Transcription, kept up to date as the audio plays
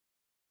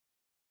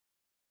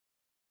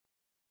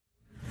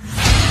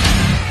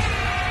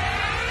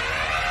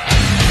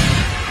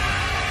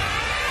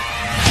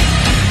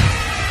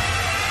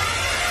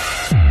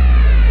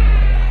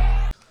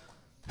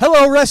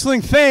Hello,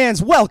 wrestling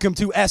fans. Welcome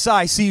to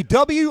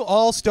SICW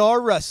All-Star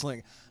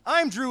Wrestling.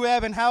 I'm Drew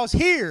Abbenhouse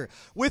here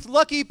with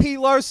Lucky P.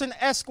 Larson,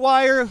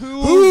 Esquire,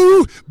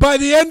 who, by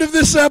the end of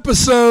this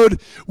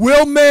episode,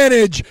 will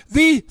manage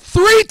the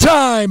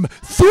three-time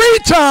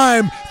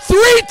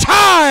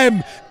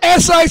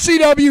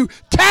SICW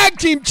Tag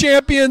Team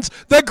Champions,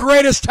 the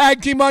greatest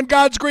tag team on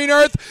God's green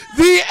earth,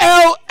 the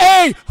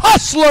LA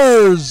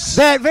Hustlers.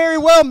 That very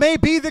well may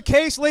be the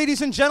case,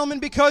 ladies and gentlemen,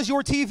 because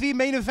your TV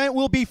main event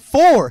will be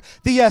for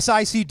the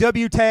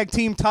SICW Tag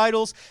Team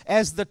titles,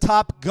 as the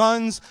Top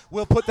Guns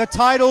will put the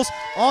titles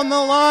on the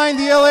line.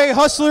 The LA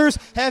Hustlers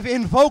have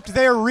invoked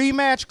their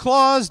rematch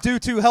clause due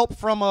to help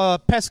from a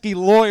pesky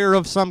lawyer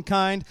of some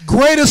kind.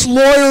 Greatest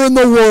lawyer in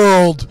the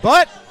world.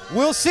 But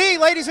we'll see,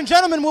 ladies and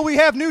gentlemen, will we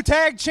have new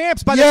tag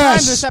champs by the time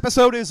this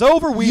episode is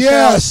over? We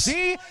shall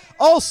see.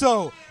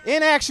 Also,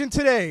 in action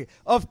today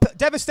of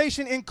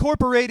Devastation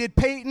Incorporated,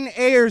 Peyton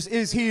Ayers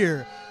is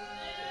here.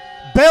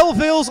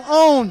 Belleville's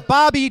own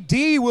Bobby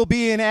D will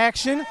be in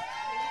action.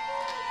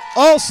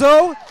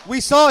 Also,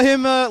 we saw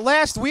him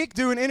last week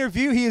do an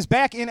interview. He is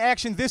back in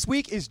action this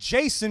week. Is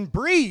Jason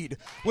Breed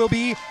will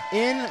be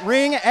in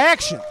ring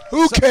action.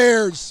 Who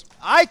cares?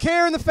 I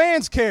care and the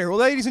fans care. Well,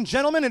 ladies and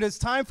gentlemen, it is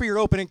time for your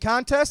opening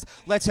contest.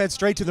 Let's head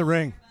straight to the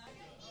ring.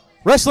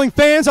 Wrestling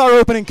fans, our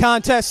opening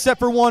contest set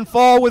for one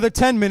fall with a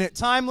 10-minute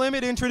time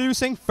limit.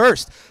 Introducing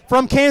first,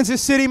 from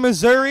Kansas City,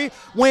 Missouri,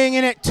 weighing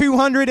in at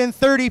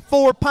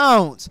 234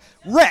 pounds,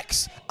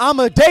 Rex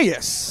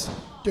Amadeus.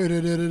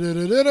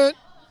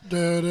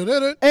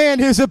 And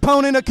his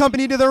opponent,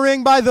 accompanied to the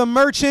ring by the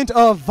Merchant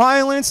of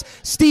Violence,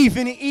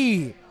 Stephen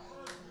E.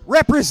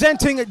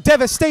 Representing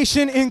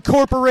Devastation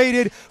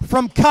Incorporated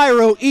from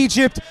Cairo,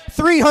 Egypt,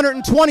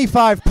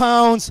 325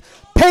 pounds,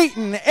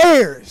 Peyton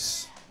Ayers.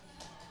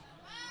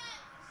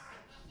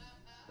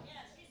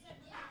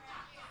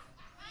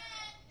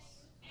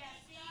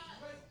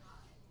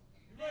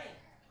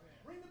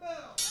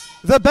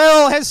 The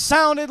bell has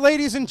sounded,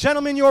 ladies and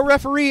gentlemen. Your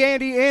referee,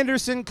 Andy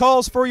Anderson,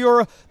 calls for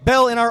your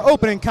bell in our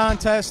opening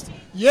contest.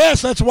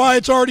 Yes, that's why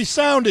it's already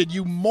sounded,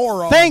 you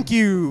moron. Thank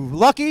you,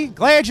 Lucky.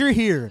 Glad you're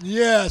here.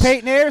 Yes.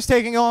 Peyton Ayers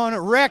taking on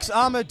Rex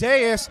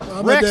Amadeus.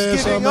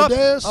 Rex giving up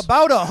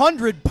about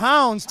 100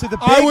 pounds to the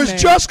big man. I was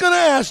just going to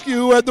ask you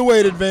who had the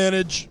weight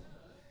advantage.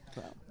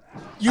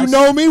 You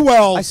know me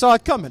well. I saw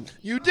it coming.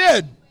 You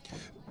did.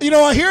 You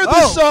know, I hear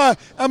this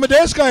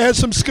Amadeus guy has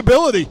some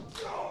skillability.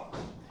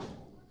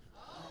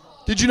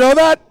 Did you know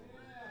that?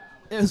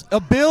 It's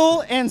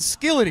abil and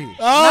skillity.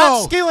 Oh.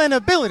 Not skill and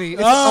ability.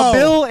 It's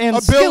abil and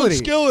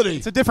skillity.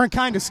 It's a different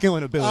kind of skill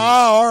and ability. Oh,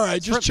 all right.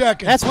 Just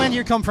checking. That's when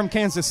you come from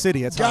Kansas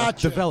City. That's how it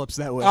develops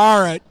that way.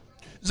 All right.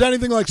 Is that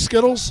anything like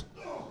Skittles?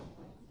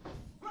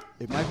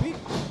 It might be.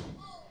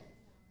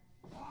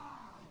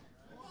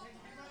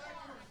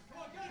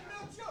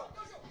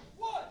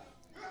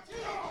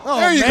 Oh,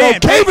 there you go.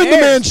 Cave in the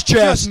man's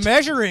chest. Just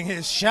measuring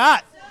his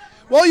shot.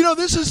 Well, you know,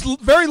 this is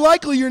very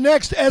likely your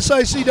next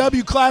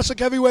SICW Classic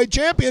Heavyweight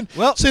Champion,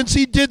 since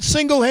he did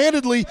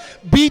single-handedly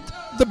beat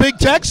the Big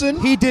Texan.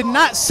 He did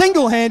not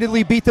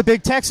single-handedly beat the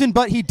Big Texan,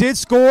 but he did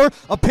score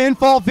a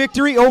pinfall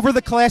victory over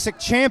the Classic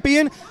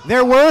Champion.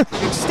 There were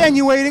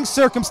extenuating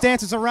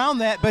circumstances around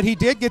that, but he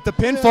did get the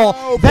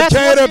pinfall. That's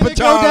what's going to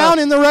go down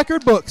in the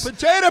record books.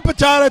 Potato,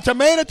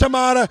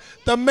 tomato.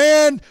 The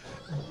man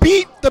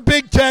beat the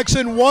Big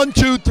Texan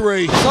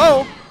 1-2-3.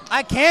 So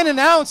I can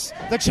announce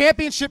the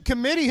championship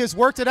committee has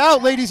worked it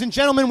out, ladies and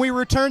gentlemen. We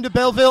return to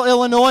Belleville,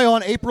 Illinois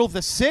on April the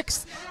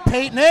 6th.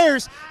 Peyton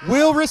Ayers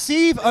will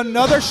receive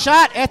another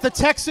shot at the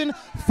Texan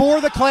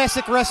for the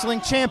Classic Wrestling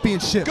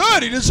Championship.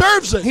 Good, he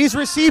deserves it. He's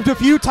received a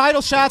few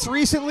title shots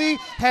recently,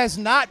 has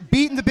not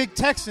beaten the Big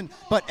Texan,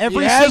 but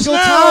every single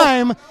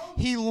time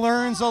he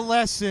learns a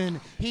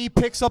lesson. He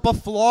picks up a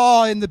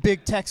flaw in the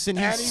Big Texan.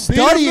 He's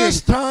studying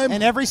this time.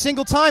 And every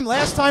single time.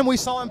 Last time we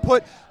saw him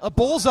put a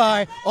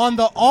bullseye on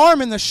the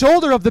arm and the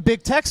shoulder of the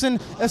Big Texan,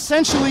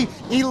 essentially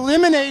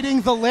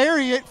eliminating the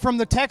lariat from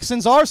the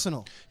Texan's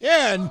arsenal.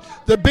 Yeah, and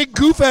the big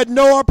goof had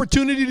no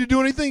opportunity to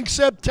do anything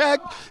except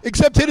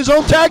hit his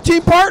own tag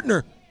team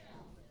partner.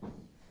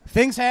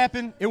 Things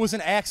happen. It was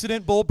an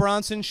accident. Bull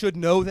Bronson should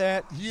know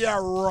that. Yeah,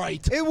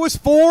 right. It was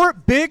four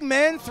big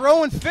men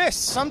throwing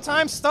fists.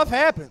 Sometimes stuff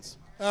happens.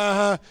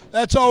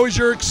 That's always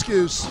your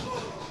excuse.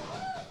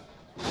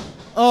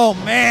 Oh,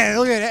 man.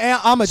 Look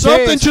at Amadeus.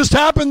 Something just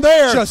happened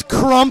there. Just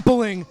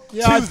crumpling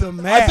to the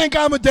mat. I think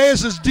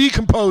Amadeus is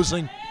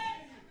decomposing.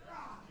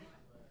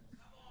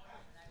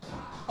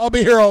 I'll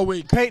be here all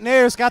week. Peyton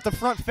Ayers got the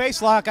front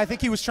face lock. I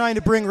think he was trying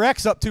to bring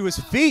Rex up to his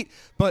feet,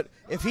 but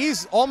if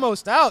he's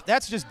almost out,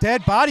 that's just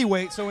dead body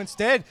weight. So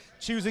instead,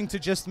 choosing to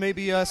just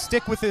maybe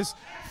stick with his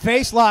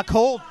face lock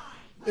hold.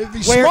 If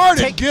he's smart,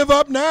 give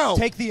up now.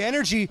 Take the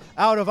energy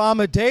out of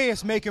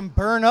Amadeus, make him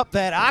burn up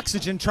that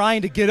oxygen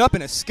trying to get up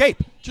and escape.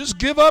 Just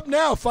give up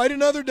now. Fight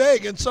another day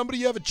against somebody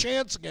you have a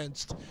chance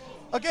against.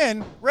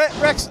 Again,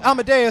 Rex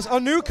Amadeus, a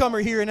newcomer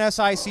here in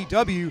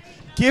SICW,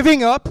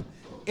 giving up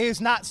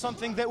is not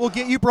something that will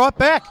get you brought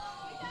back.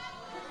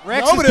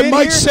 Rex no, but it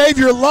might save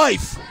your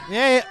life.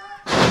 Yeah.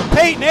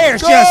 Peyton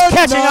Ayers just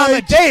catching on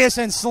the dais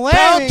and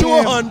slamming down to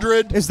him.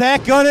 100. Is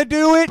that going to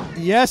do it?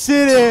 Yes,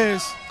 it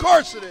is. Of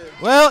course it is.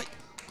 Well,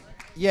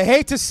 you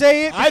hate to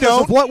say it I because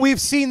don't. of what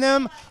we've seen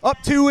them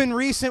up to in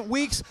recent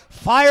weeks.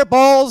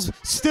 Fireballs,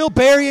 still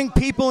burying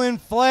people in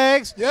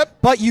flags. Yep.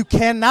 But you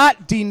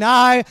cannot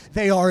deny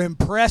they are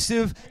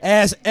impressive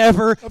as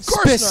ever. Of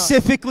course not.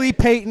 Specifically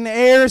Peyton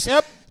Ayers.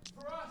 Yep.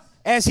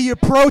 As he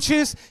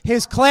approaches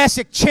his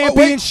classic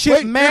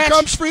championship match. Here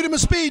comes freedom of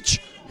speech.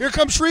 Here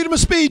comes freedom of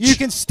speech. You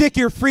can stick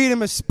your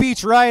freedom of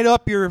speech right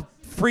up your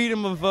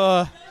freedom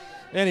of,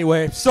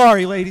 Anyway,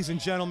 sorry, ladies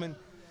and gentlemen.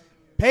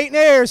 Peyton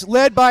Ayers,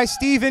 led by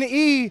Stephen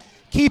E.,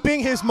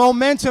 keeping his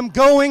momentum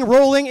going,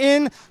 rolling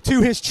in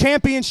to his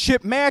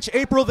championship match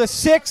April the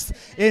 6th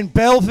in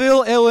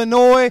Belleville,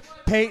 Illinois.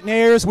 Peyton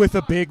Ayers with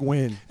a big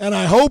win. And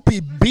I hope he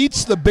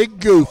beats the big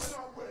goof.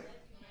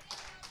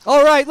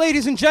 All right,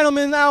 ladies and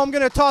gentlemen, now I'm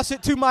going to toss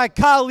it to my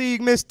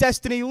colleague, Miss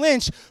Destiny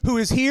Lynch, who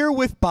is here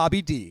with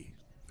Bobby D.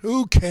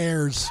 Who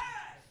cares?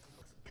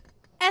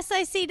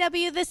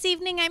 SICW, this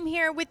evening I'm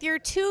here with your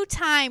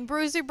two-time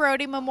Bruiser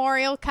Brody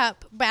Memorial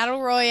Cup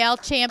Battle Royale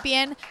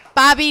champion,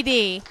 Bobby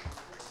D.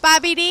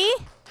 Bobby D,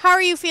 how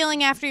are you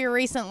feeling after your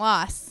recent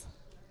loss?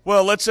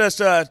 Well, let's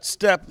just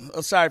step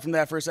aside from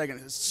that for a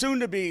second. It's soon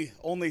to be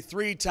only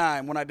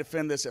 3-time when I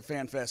defend this at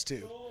FanFest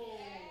 2.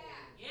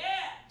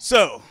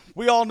 So,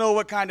 we all know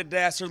what kind of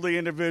dastardly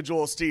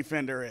individual Steve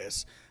Fender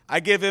is. I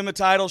give him a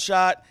title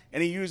shot,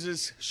 and he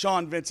uses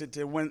Sean Vincent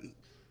to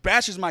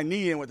bashes my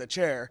knee in with a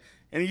chair,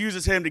 and he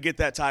uses him to get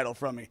that title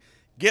from me.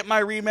 Get my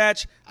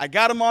rematch. I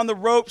got him on the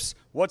ropes.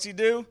 What's he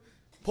do?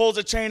 Pulls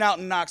a chain out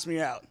and knocks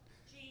me out.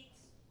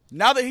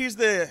 Now that he's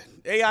the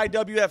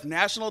AIWF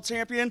National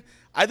Champion,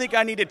 I think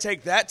I need to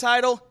take that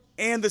title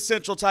and the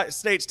Central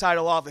States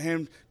title off of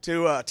him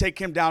to take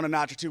him down a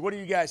notch or two. What do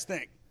you guys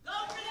think?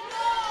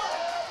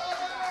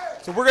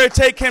 So we're going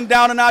to take him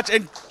down a notch.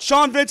 And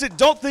Sean Vincent,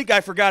 don't think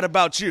I forgot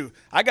about you.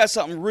 I got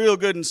something real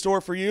good in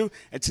store for you.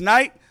 And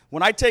tonight,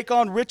 when I take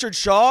on Richard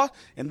Shaw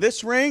in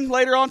this ring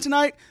later on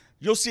tonight,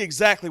 you'll see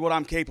exactly what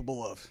I'm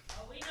capable of.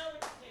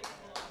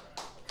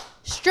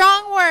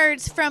 Strong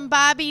words from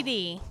Bobby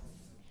D.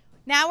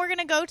 Now we're going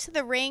to go to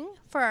the ring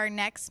for our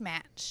next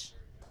match.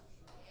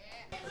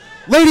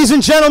 Ladies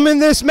and gentlemen,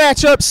 this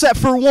matchup set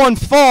for one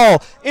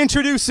fall.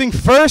 Introducing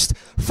first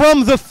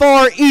from the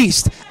far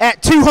east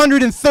at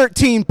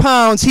 213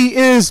 pounds, he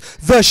is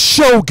the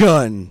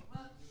Shogun.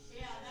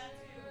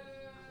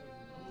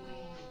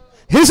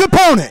 His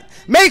opponent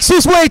makes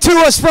his way to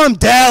us from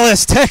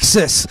Dallas,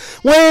 Texas.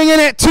 Weighing in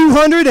at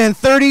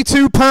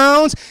 232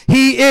 pounds,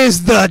 he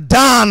is the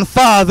Don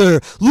Father,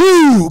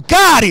 Lou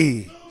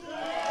Gotti.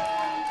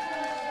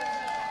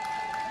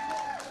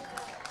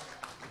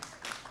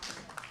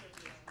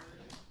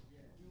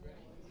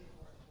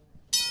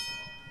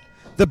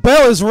 The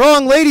bell is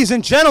rung, ladies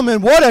and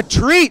gentlemen. What a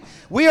treat.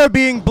 We are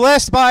being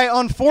blessed by,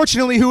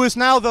 unfortunately, who is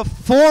now the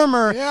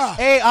former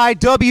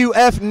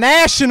AIWF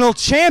National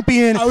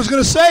Champion. I was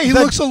going to say, he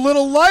looks a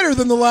little lighter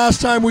than the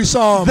last time we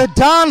saw him. The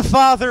Don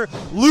Father,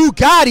 Lou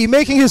Gotti,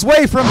 making his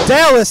way from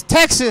Dallas,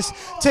 Texas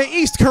to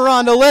East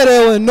Carondelet,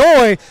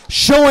 Illinois,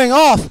 showing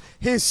off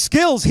his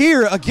skills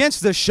here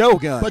against the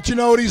Shogun. But you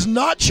know what he's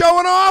not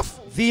showing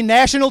off? The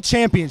National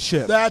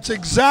Championship. That's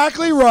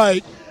exactly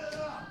right.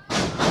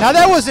 Now,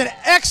 that was an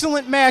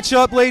excellent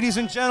matchup, ladies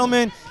and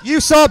gentlemen. You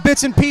saw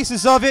bits and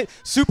pieces of it.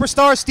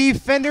 Superstar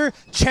Steve Fender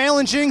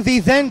challenging the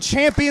then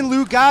champion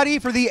Lou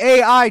Gotti for the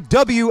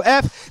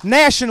AIWF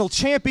National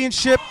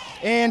Championship.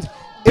 And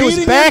it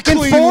was back and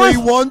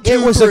forth.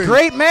 It was a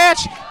great match.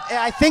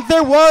 I think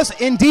there was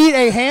indeed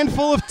a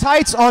handful of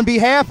tights on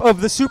behalf of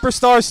the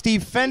superstar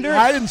Steve Fender.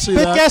 I didn't see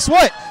that. But guess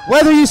what?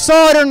 Whether you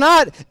saw it or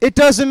not, it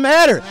doesn't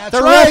matter. That's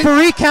the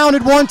referee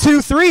counted 1,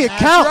 2, 3. It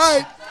counts.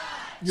 Right.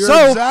 You're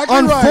so, exactly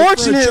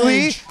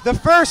unfortunately, right the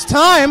first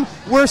time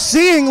we're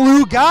seeing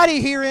Lou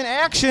Gotti here in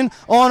action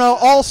on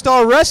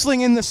All-Star Wrestling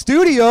in the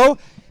studio,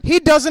 he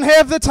doesn't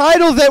have the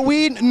title that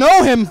we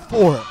know him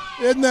for.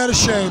 Isn't that a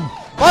shame?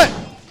 But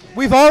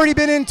we've already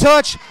been in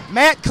touch.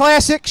 Matt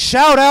Classic,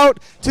 shout out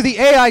to the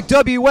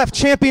AIWF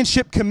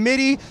Championship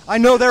Committee. I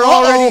know they're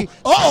already...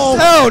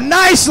 Oh,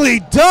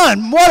 nicely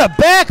done. What a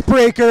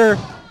backbreaker.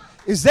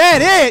 Is that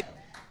it?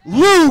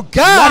 Lou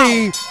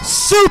Gotti,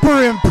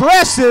 super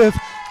impressive.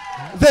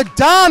 The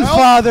Don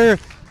Father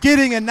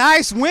getting a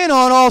nice win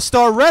on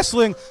All-Star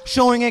Wrestling,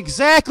 showing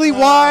exactly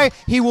why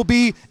he will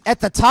be at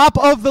the top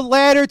of the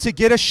ladder to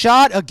get a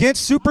shot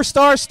against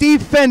superstar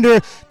Steve Fender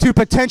to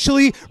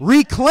potentially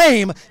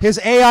reclaim his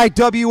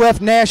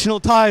AIWF national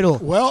title.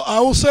 Well,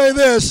 I will say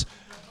this.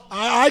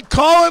 I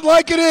call it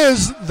like it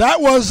is. That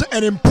was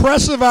an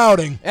impressive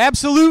outing.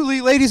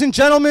 Absolutely, ladies and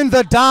gentlemen,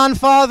 the Don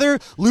Father,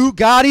 Lou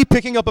Gotti,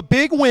 picking up a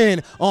big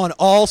win on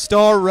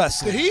All-Star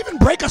Wrestling. Did he even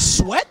break a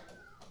sweat?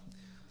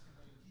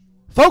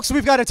 Folks,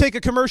 we've got to take a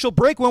commercial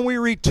break. When we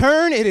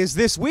return, it is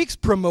this week's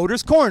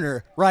Promoter's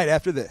Corner right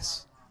after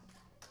this.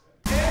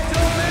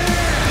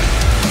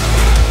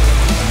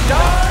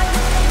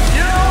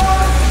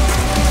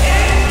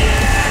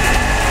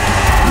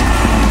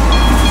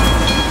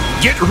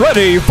 Get Get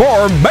ready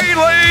for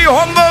Melee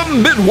on the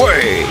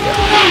Midway.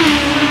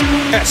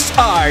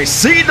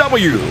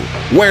 SICW,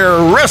 where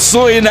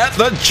wrestling at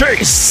the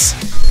chase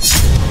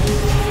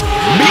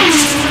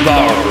meets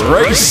the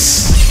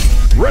race.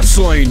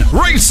 Wrestling,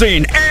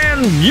 racing,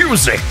 and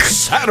music.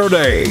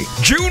 Saturday,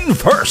 June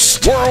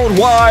 1st,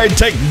 Worldwide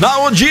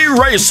Technology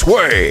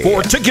Raceway.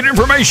 For ticket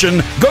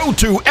information, go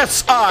to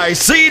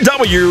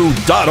SICW.org.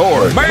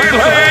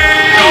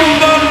 Melee on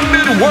the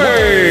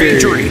Midway.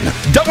 Featuring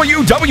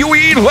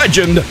WWE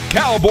legend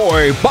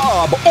Cowboy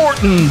Bob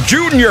Orton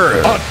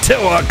Jr.,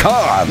 Attila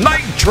Khan,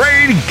 Night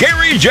Train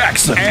Gary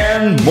Jackson,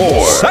 and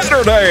more.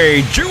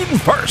 Saturday, June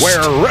 1st,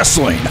 where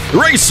wrestling,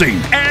 racing,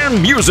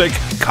 and music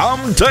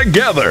come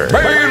together.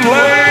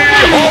 Melee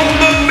on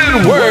the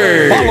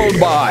Midway. Followed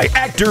by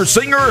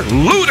actor-singer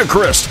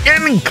Ludacris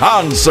in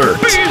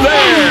concert. Be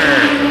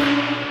there!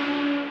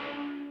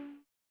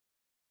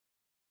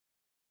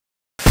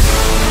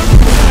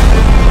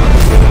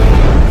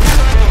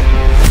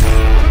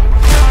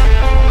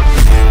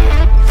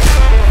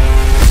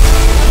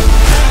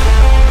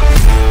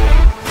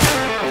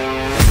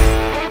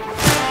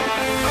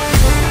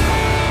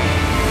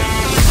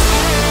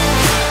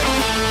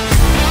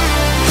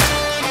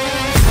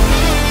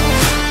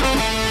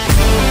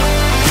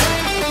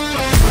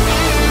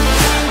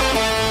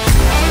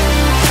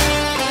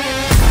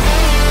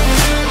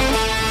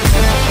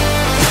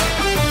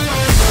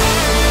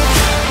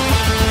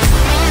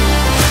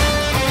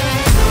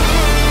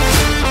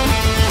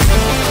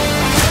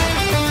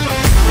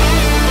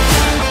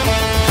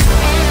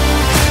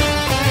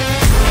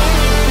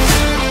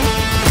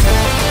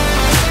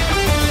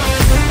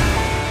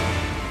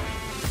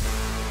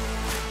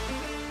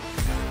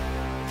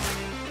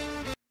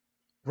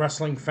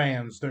 Wrestling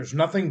fans, there's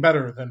nothing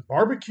better than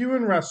barbecue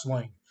and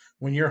wrestling.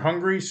 When you're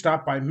hungry,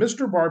 stop by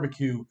Mr.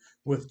 Barbecue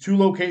with 2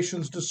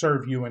 locations to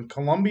serve you in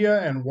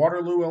Columbia and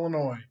Waterloo,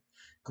 Illinois.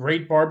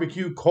 Great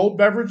barbecue, cold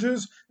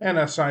beverages, and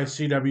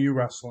SICW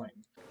wrestling.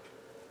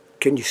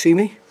 Can you see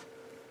me?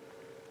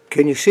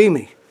 Can you see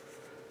me?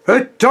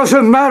 It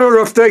doesn't matter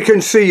if they can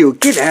see you.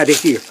 Get out of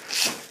here.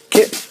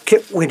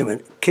 Wait a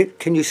minute.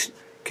 Can you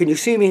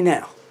see me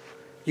now?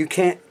 You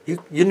can't.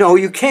 You know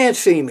you can't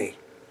see me.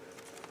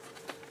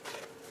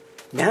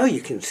 Now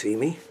you can see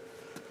me.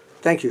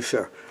 Thank you,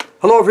 sir.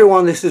 Hello,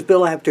 everyone. This is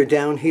Bill Apter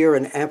down here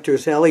in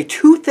Apter's Alley.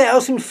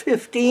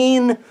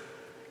 2015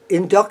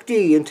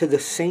 inductee into the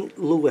St.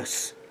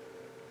 Louis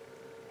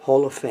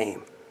Hall of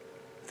Fame.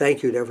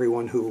 Thank you to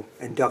everyone who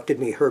inducted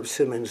me, Herb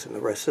Simmons and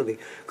the rest of the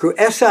crew.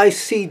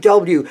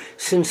 SICW,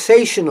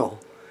 sensational,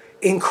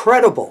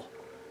 incredible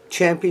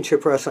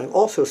Championship Wrestling,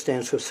 also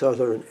stands for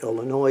Southern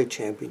Illinois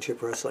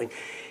Championship Wrestling.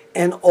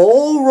 And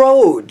all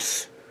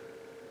roads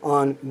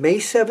on May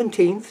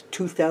 17th,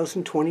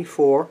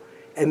 2024,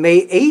 and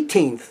May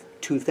 18th,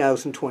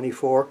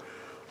 2024,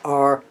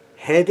 are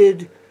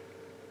headed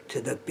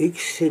to the big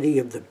city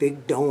of the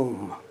Big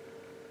Dome.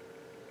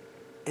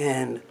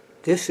 And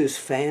this is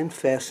Fan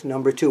Fest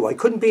number 2. I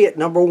couldn't be at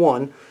number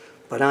 1,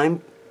 but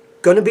I'm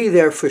going to be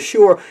there for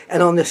sure.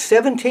 And on the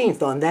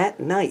 17th, on that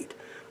night,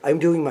 I'm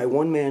doing my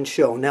one-man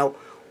show. Now,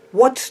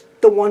 what's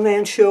the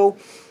one-man show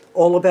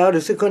all about?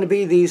 Is it going to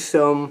be these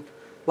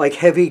like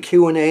heavy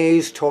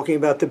Q&As talking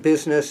about the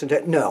business and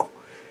that? No,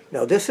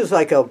 this is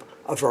like a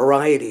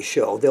variety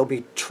show. There'll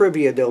be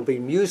trivia, there'll be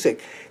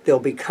music,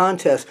 there'll be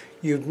contests.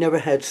 You've never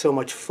had so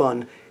much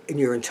fun in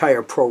your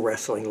entire pro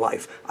wrestling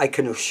life. I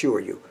can assure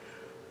you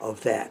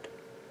of that.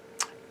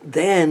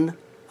 Then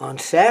on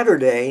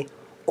Saturday,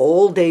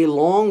 all day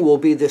long, will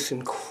be this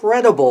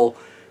incredible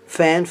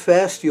Fan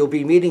Fest. You'll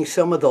be meeting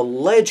some of the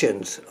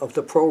legends of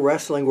the pro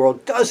wrestling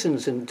world,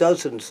 dozens and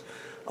dozens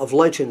of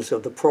legends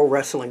of the pro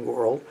wrestling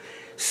world.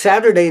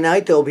 Saturday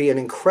night, there'll be an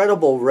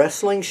incredible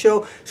wrestling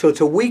show. So it's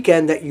a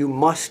weekend that you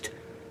must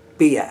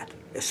be at,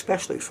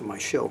 especially for my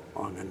show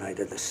on the night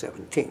of the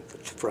 17th.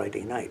 It's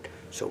Friday night.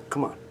 So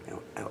come on,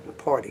 out in the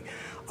party.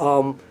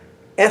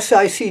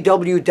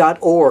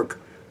 SICW.org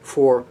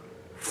for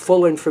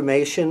full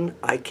information.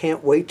 I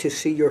can't wait to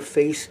see your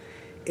face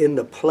in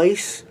the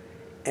place.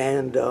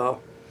 And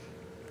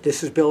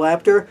this is Bill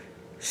Apter,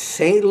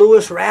 St.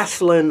 Louis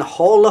Wrestling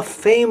Hall of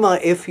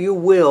Famer, if you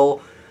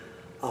will.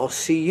 I'll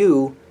see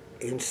you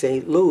in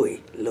St.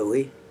 Louis,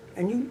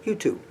 and you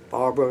too,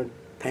 Barbara and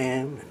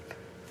Pam and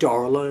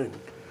Darla and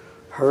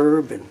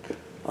Herb and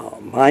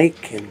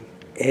Mike and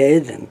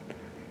Ed and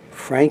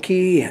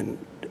Frankie and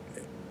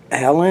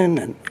Alan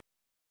and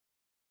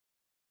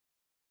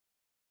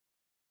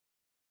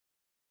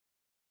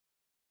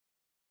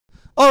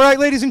All right,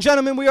 ladies and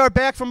gentlemen, we are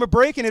back from a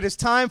break, and it is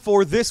time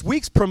for this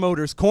week's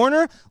Promoter's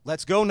Corner.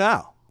 Let's go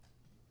now.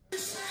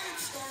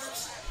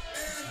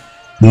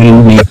 Good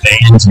evening,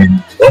 fans,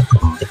 and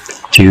welcome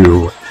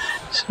to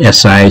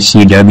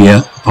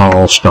SICW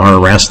All-Star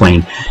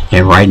Wrestling.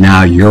 And right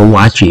now, you're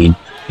watching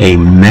a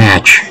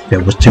match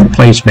that took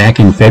place back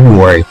in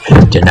February.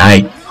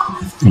 Tonight,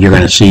 you're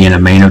going to see in a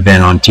main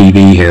event on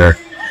TV here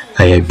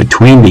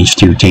between these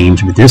two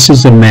teams, but this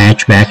is a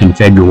match back in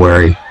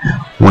February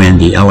when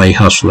the LA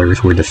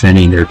Hustlers were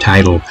defending their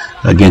title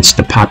against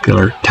the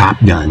popular Top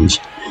Guns.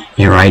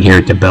 And right here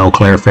at the Belle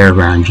Claire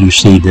Fairgrounds, you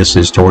see this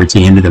is towards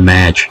the end of the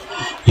match,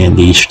 and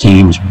these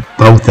teams,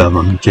 both of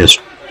them, just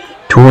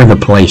tore the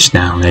place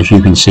down. As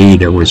you can see,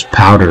 there was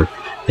powder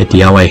that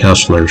the LA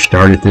Hustlers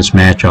started this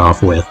match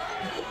off with.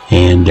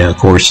 And, of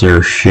course,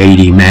 their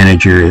shady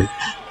manager,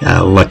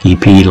 Lucky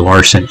P.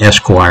 Larson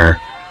Esquire,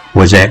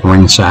 was at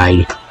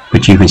ringside.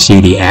 But you can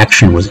see the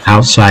action was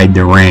outside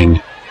the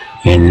ring.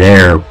 And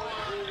there,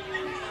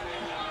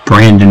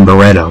 Brandon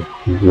Beretta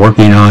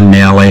working on the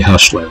LA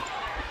Hustler.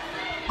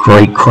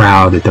 Great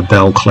crowd at the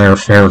Belle Claire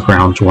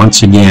Fairgrounds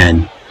once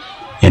again.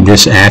 And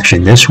this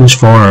action, this was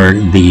for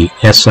the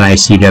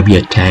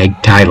SICW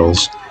tag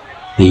titles.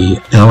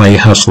 The LA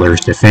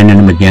Hustlers defending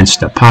them against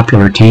the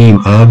popular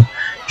team of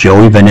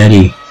Joey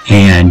Vanetti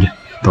and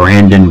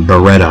Brandon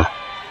Beretta.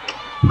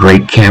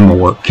 Great camera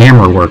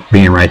work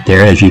being right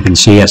there. As you can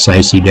see,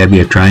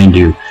 SICW trying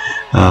to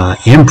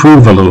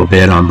improve a little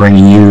bit on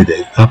bringing you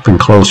the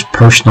up-and-close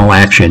personal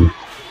action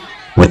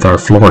with our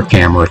floor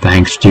camera,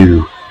 thanks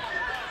to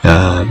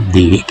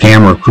the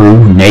camera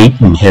crew, Nate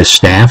and his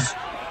staff.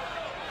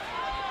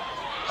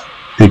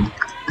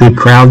 Good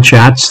crowd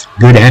shots,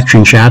 good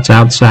action shots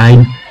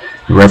outside.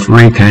 The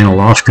referee kind of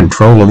lost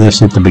control of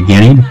this at the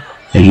beginning.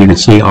 As you can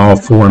see, all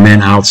four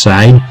men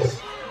outside.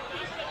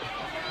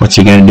 What's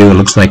he going to do? It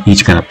looks like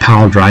he's going to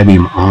power drive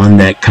him on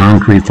that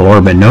concrete floor,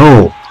 but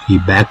no, he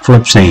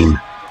backflips him.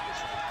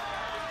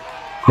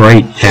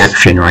 Great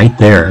action right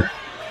there.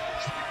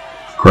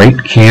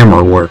 Great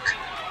camera work.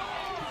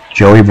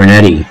 Joey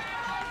Vernetti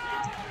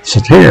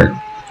says, "Here,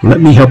 let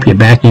me help you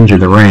back into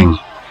the ring."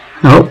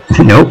 Nope,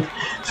 nope.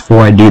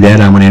 Before I do that,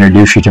 I'm going to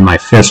introduce you to my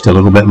fist a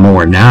little bit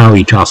more. Now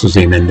he tosses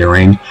him in the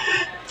ring.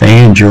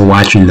 Fans, you're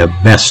watching the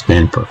best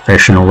in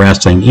professional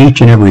wrestling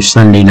each and every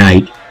Sunday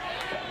night.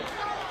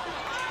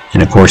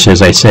 And of course,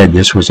 as I said,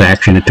 this was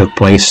action that took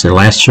place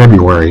last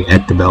February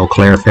at the Belle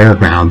Claire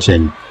Fairgrounds,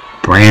 and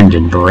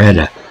Brandon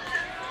Beretta,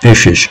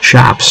 vicious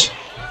chops.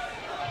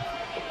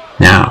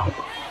 Now,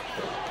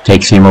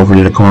 takes him over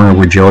to the corner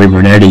where Joey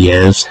Vernetti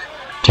is.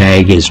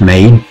 Tag is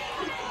made.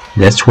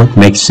 That's what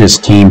makes this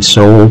team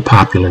so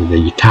popular,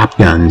 the Top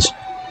Guns.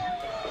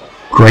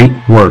 Great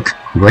work,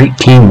 great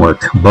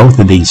teamwork, both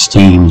of these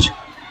teams.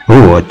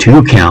 Ooh, a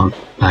 2 count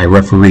by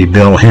referee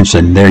Bill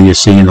Henson. There you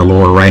see in the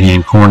lower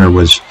right-hand corner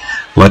was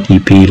Lucky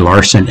P.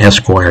 Larson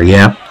Esquire.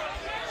 Yep,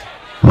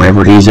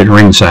 whenever he's at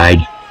ringside,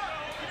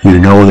 you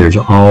know there's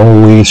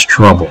always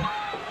trouble.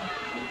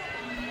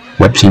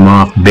 Whips him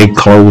off, big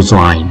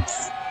clothesline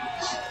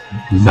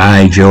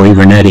by Joey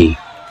Vernetti.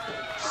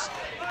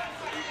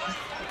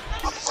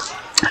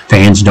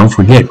 Fans, don't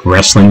forget,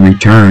 wrestling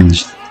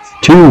returns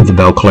to the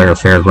Belle Claire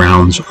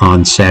Fairgrounds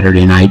on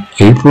Saturday night,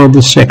 April the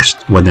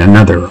 6th, with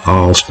another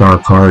all-star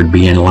card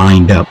being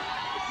lined up.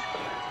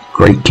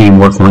 Great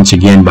teamwork once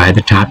again by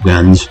the Top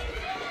Guns.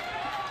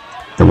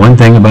 The one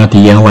thing about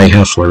the LA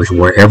Hustlers,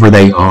 wherever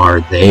they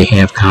are, they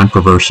have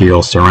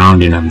controversial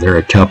surrounding them. They're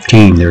a tough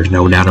team, there's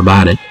no doubt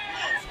about it.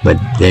 But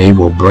they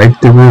will break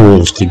the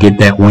rules to get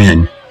that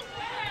win.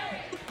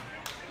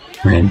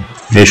 And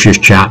vicious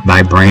chop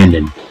by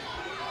Brandon.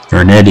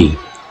 Vernetti,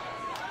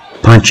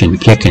 punching,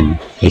 kicking.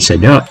 He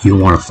said, "Oh, you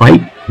want to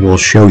fight? We'll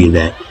show you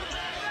that."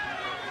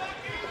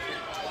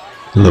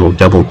 A little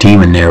double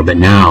team in there, but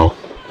now,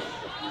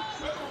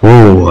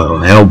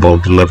 oh, elbow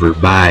delivered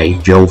by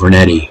Joe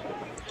Vernetti.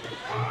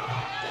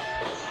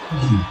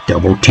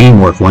 Double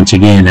teamwork once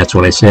again. That's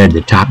what I said.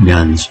 The Top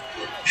Guns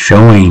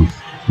showing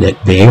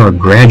that they are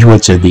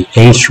graduates of the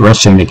Ace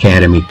Wrestling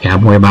Academy.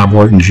 Cowboy Bob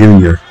Orton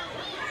Jr.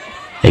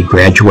 They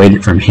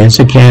graduated from his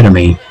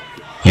academy,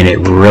 and it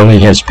really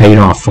has paid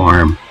off for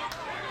them.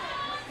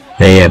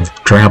 They have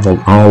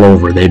traveled all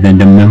over. They've been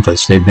to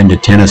Memphis. They've been to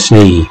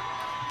Tennessee.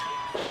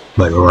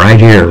 But right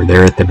here,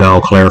 they're at the Belle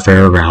Claire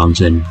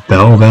Fairgrounds in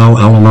Belleville,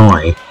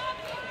 Illinois.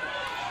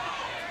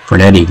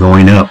 Vernetti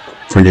going up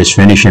for this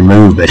finishing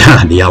move, but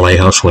the LA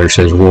Hustler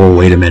says, "Whoa,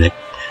 wait a minute.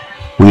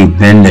 We've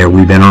been there.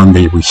 We've been on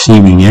the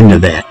receiving end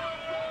of that."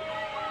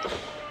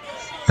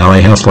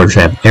 LA Hustlers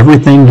have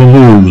everything to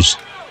lose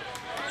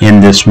in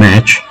this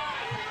match,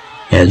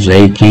 as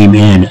they came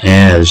in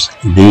as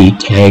the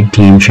tag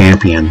team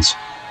champions.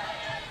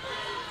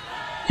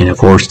 And of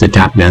course, the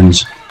Top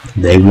Guns,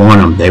 they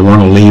want them. They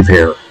want to leave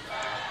here.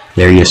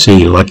 There you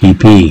see Lucky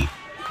P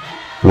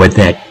with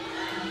that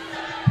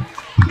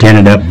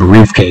dented up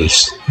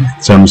briefcase.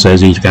 Some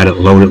says he's got it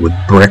loaded with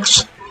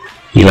bricks.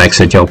 He likes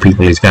to tell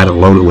people he's got it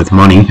loaded with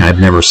money. I've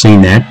never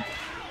seen that.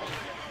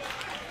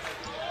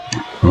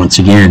 Once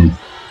again,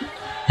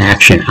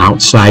 action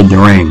outside the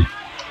ring.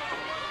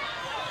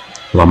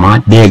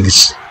 Lamont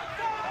Diggs,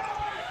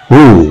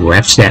 ooh,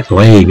 wraps that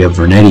leg of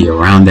Vernetti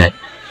around that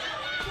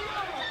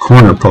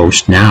corner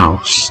post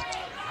now.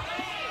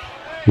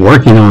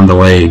 Working on the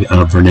leg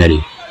of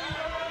Vernetti.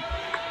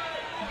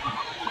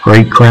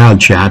 Great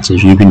crowd shots,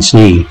 as you can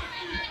see.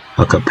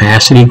 A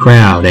capacity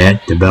crowd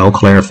at the Belle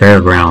Claire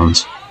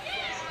Fairgrounds.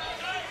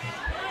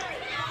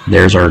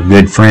 There's our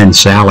good friend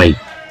Sally.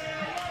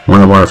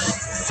 One of our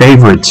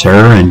favorites, her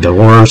and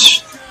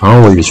Dolores.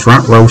 Always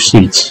front row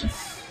seats.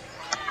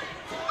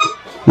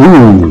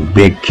 Ooh,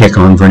 big kick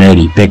on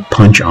Vernetti. Big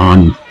punch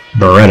on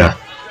Beretta.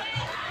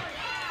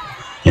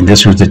 And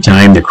this was the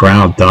time the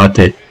crowd thought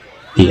that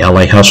the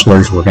LA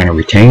Hustlers were going to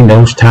retain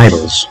those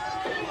titles.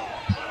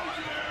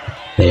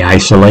 They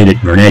isolated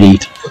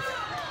Vernetti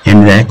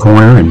into that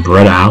corner and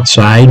Beretta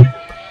outside.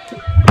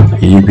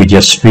 And you could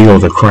just feel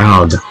the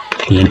crowd,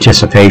 the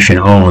anticipation.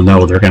 Oh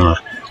no, they're going to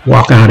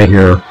walk out of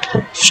here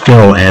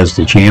still as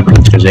the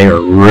champions because they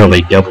are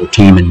really double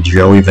teaming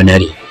Joey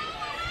Vernetti.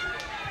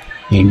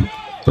 And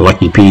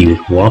Lucky P was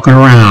walking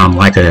around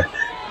like a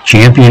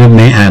champion,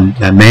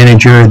 a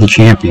manager of the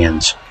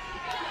champions.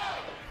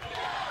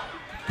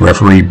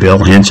 Referee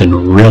Bill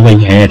Henson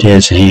really had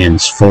his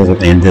hands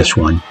full in this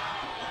one.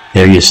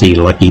 There you see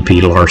Lucky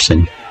P.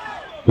 Larson.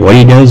 What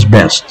he does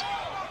best.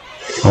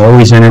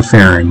 Always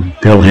interfering.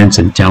 Bill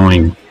Henson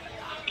telling him,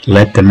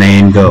 let the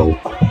man go.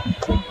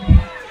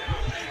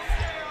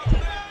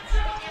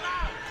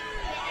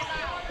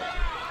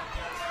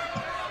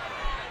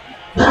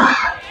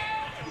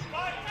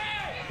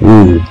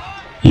 Ooh,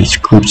 he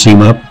scoops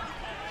him up.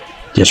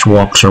 Just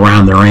walks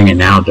around the ring and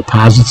now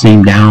deposits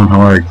him down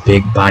hard.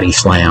 Big body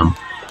slam.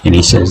 And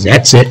he says,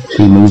 that's it.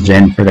 He moves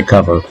in for the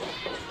cover.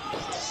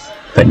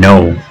 But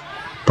no,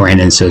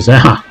 Brandon says,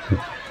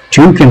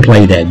 Drew can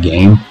play that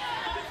game.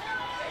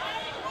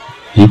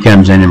 He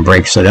comes in and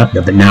breaks it up.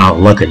 But now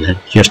look at it.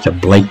 Just a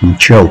blatant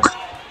choke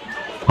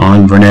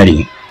on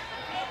Vernetti.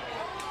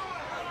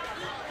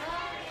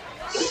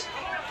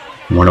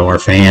 One of our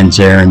fans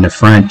there in the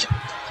front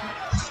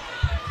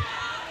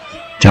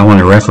telling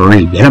the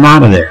referee, get him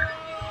out of there.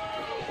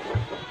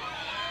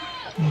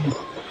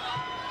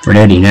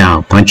 Vernetti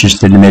now punches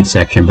to the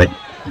midsection, but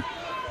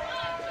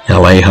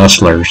LA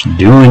Hustlers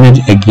doing it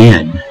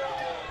again.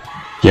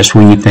 Just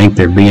when you think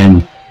they're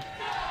being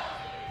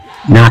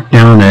knocked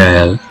down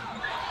a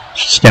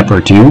step or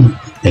two,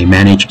 they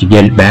manage to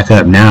get it back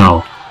up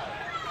now,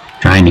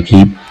 trying to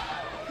keep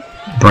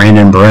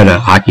Brandon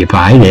Beretta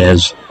occupied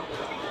as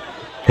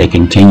they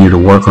continue to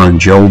work on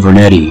Joe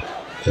Vernetti.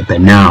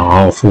 But now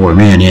all four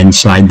men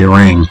inside the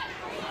ring.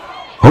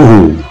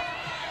 Oh,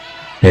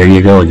 there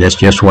you go. That's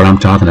just what I'm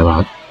talking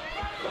about.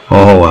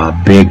 Oh,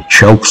 a big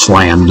choke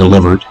slam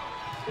delivered.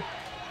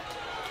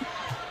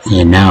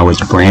 And now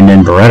it's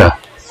Brandon Beretta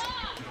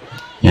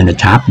and the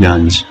Top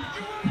Guns.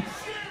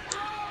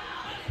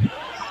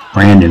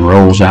 Brandon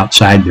rolls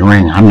outside the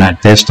ring. I'm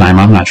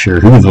not sure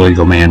who the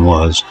legal man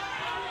was.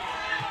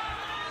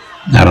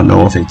 I don't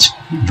know if it's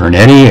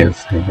Vernetti,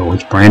 if it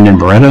was Brandon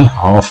Beretta.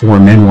 All four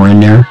men were in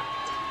there.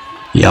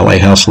 The LA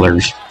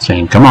Hustlers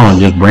saying, come on,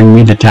 just bring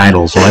me the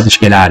titles. Let us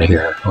get out of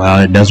here.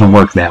 Well, it doesn't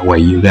work that way.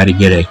 You got to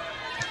get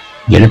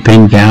a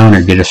pin down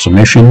or get a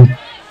submission.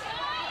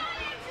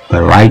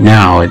 But right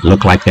now, it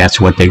looked like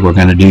that's what they were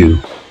going to do.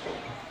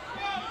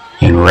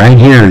 And right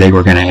here, they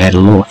were going to add a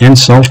little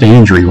insult to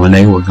injury when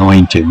they were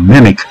going to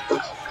mimic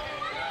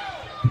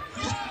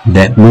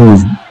that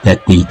move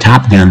that the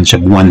Top Guns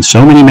have won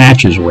so many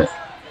matches with.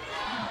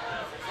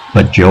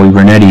 But Joey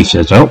Vernetti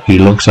says, oh, he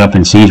looks up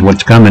and sees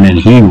what's coming, and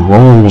he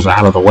rolls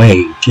out of the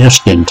way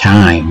just in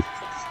time.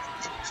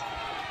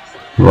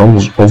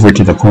 Rolls over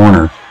to the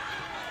corner.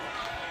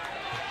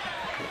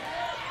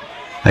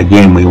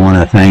 Again, we want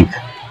to thank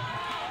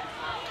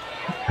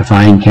the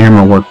fine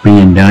camera work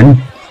being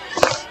done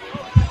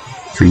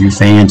for you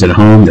fans at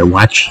home that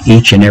watch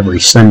each and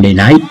every Sunday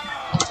night.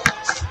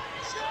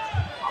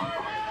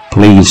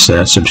 Please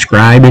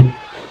subscribe it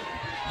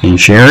and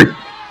share it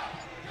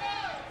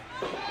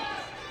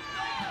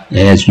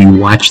as you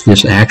watch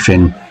this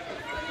action.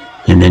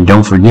 And then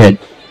don't forget,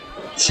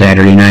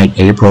 Saturday night,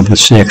 April the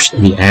 6th,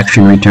 the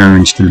action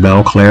returns to the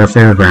Belle Claire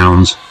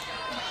Fairgrounds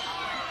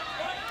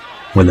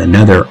with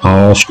another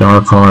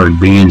all-star card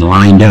being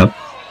lined up.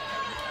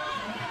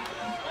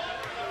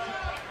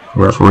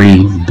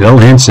 Referee Bill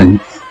Henson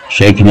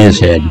shaking his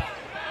head.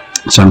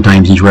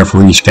 Sometimes these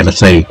referees got to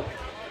say,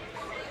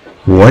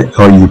 what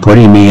are you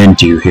putting me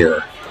into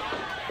here?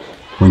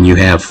 When you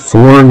have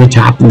four in the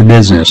top of the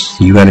business,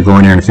 you got to go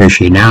in there and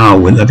officiate. Now,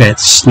 look at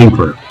that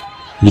sleeper.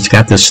 He's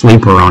got the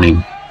sleeper on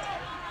him.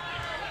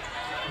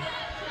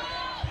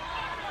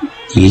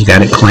 He's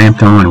got it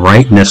clamped on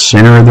right in the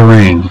center of the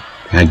ring.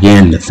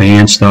 Again, the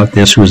fans thought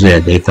this was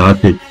it. They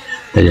thought that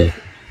the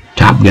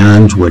Top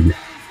Guns would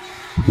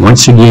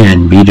once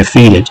again be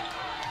defeated.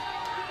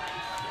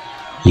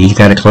 He's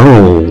got it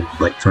close,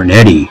 but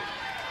Vernetti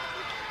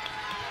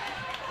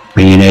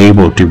being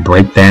able to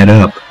break that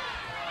up.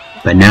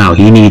 But now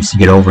he needs to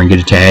get over and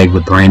get a tag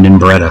with Brandon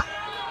Beretta.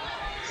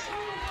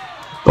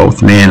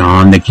 Both men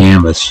on the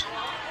canvas.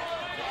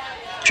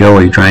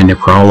 Joey trying to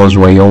crawl his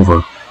way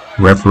over.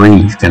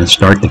 Referee's going to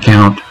start the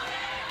count.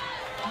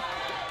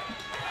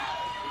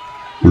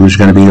 Who's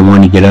going to be the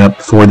one to get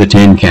up for the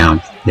 10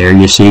 count? There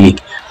you see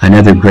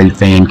another great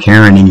fan,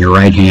 Karen, in your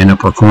right hand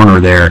upper corner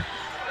there.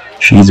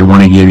 She's the one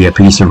to give you a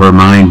piece of her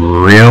mind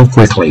real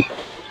quickly.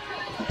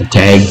 The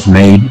tag's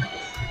made.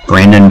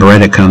 Brandon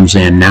Beretta comes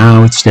in.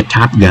 Now it's the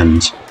Top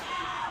Guns.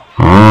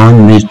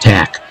 on the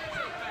attack.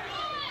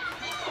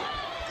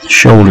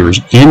 Shoulders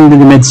into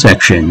the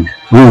midsection.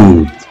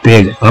 Ooh,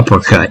 big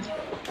uppercut.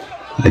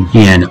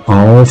 Again,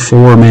 all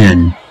 4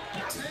 men.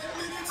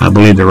 I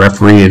believe the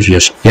referee is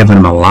just giving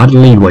them a lot of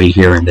leeway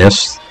here in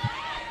this.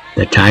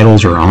 The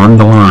titles are on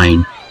the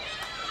line.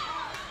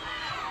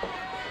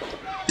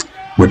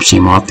 Whips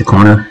him off the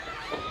corner.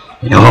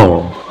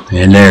 Oh,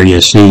 and there you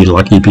see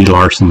Lucky P.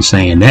 Larson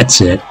saying,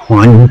 that's it.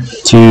 1,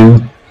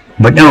 2,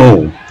 but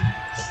no.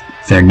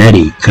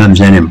 Fernetti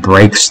comes in and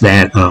breaks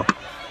that up.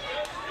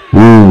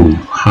 Ooh,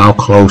 how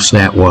close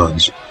that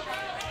was.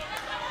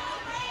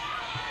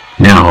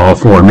 Now all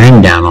 4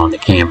 men down on the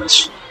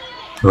canvas.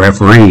 The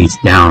referee's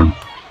down,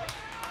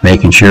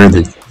 making sure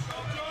that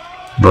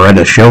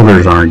Beretta's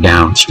shoulders aren't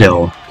down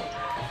still.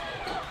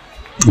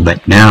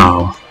 But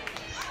now,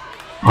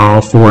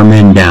 all 4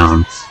 men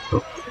down.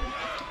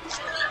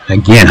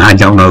 Again, I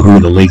don't know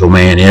who the legal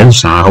man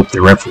is. I hope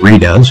the referee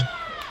does.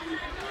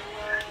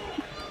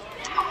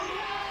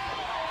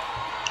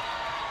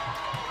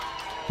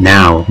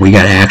 Now, we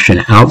got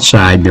action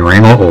outside the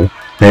ring. Uh-oh.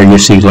 There you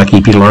see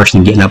Lucky P.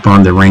 Larson getting up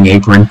on the ring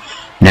apron.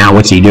 Now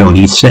what's he doing?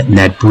 He's setting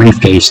that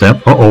briefcase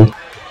up. Uh-oh.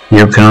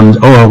 Here comes,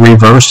 a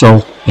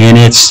reversal. And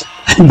it's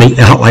the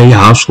LA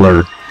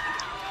Hustler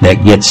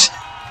that gets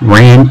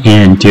ran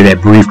into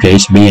that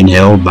briefcase being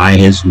held by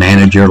his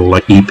manager,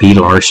 Lucky P.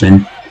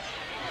 Larson.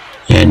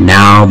 And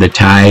now the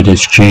tide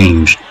has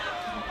changed.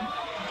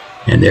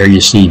 And there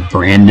you see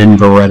Brandon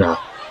Beretta.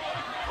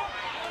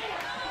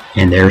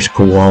 And there's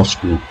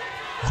Kowalski.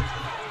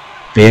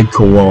 Big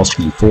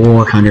Kowalski,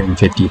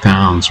 450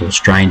 pounds, was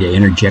trying to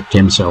interject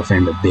himself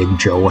into Big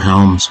Joe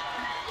Helms.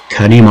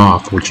 Cut him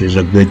off, which is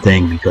a good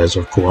thing, because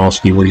if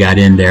Kowalski would have got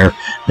in there,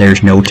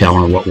 there's no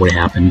telling what would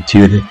happen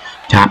to the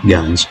Top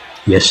Guns.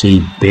 You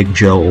see Big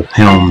Joe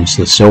Helms,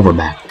 the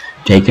silverback,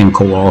 taking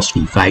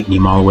Kowalski, fighting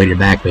him all the way to the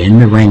back. But in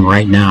the ring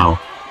right now,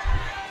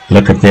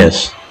 look at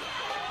this.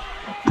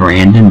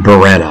 Brandon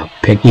Beretta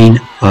picking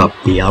up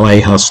the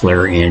LA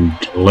Hustler and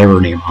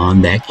delivering him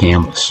on that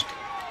canvas.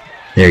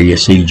 There you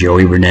see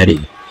Joey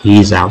Vernetti.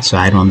 He's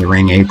outside on the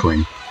ring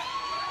apron.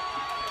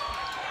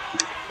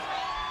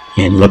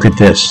 And look at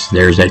this.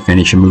 There's that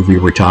finishing move we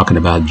were talking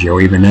about.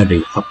 Joey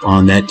Vernetti up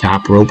on that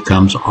top rope,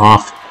 comes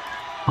off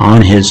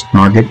on his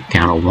target.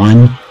 Count of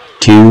 1,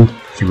 2,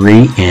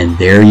 3, and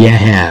there you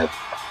have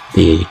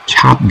the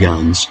Top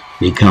Guns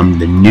become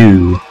the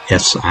new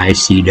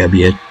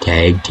SICW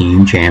Tag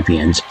Team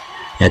Champions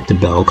at the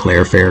Belle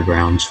Claire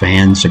Fairgrounds.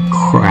 Fans, the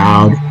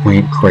crowd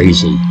went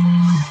crazy.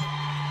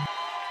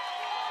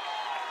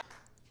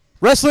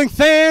 Wrestling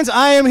fans,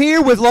 I am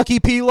here with Lucky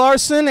P.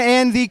 Larson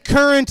and the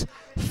current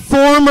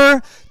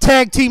former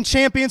tag team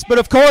champions, but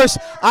of course,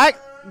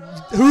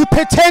 who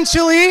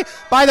potentially,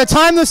 by the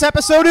time this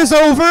episode is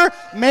over,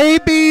 may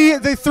be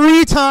the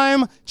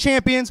 3-time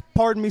champions.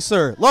 Pardon me,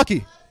 sir.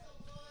 Lucky.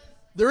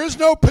 There is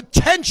no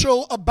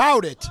potential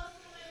about it.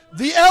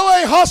 The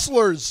LA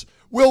Hustlers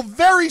will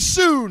very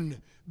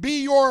soon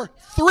be your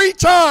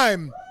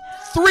 3-time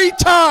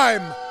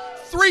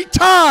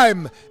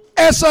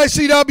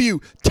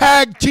SICW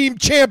Tag Team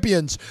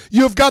Champions.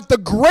 You've got the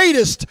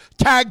greatest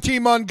tag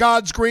team on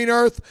God's green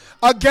earth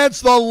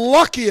against the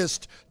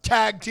luckiest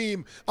tag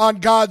team on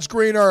God's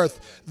green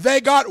earth.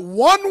 They got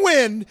 1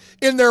 win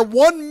in their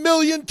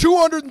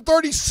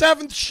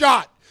 1,237th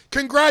shot.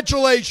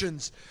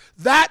 Congratulations.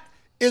 That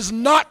is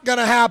not going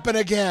to happen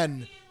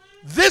again.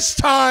 This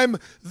time,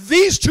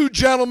 these 2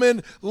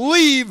 gentlemen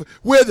leave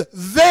with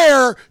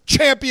their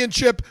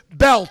championship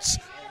belts.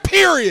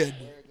 Period.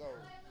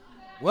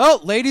 Well,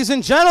 ladies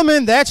and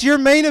gentlemen, that's your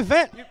main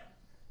event.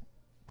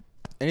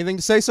 Anything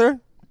to say, sir?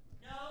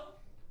 No.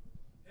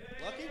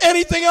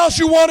 Anything else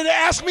you wanted to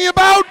ask me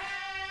about?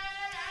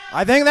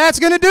 I think that's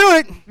going to do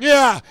it.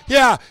 Yeah,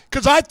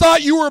 because I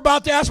thought you were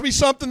about to ask me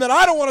something that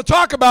I don't want to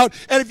talk about,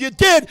 and if you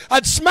did,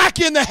 I'd smack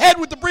you in the head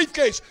with the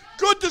briefcase.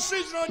 Good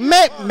decision on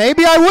your part.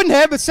 Maybe I wouldn't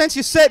have, but since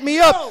you set me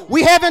up,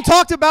 we haven't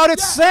talked about it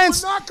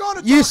since.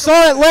 You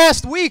saw it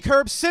last week.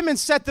 Herb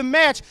Simmons set the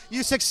match.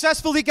 You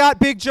successfully got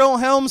Big Joe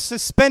Helms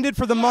suspended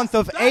for the month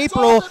of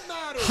April.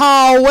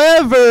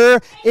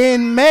 However,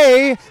 in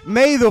May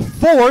the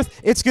 4th,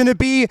 it's going to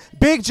be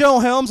Big Joe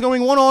Helms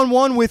going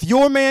one-on-one with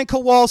your man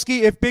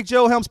Kowalski. If Big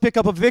Joe Helms pick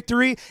up a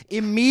victory,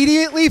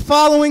 immediately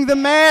following the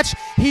match,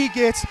 he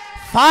gets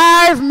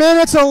 5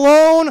 minutes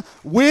alone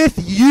with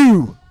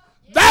you.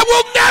 That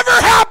will never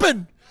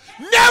happen.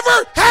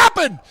 Never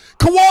happen.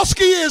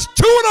 Kowalski is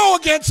 2-0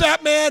 against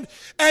that man,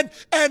 and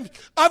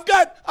I've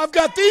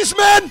got these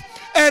men,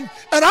 and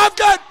I've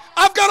got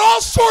all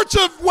sorts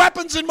of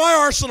weapons in my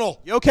arsenal.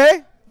 You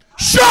okay?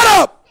 Shut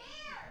up.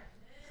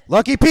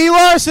 Lucky P.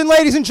 Larson,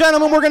 ladies and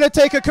gentlemen, we're going to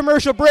take a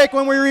commercial break.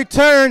 When we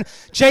return,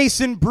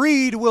 Jason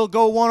Breed will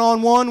go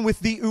one-on-one with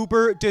the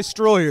Uber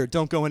Destroyer.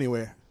 Don't go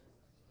anywhere.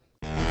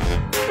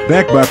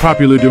 Backed by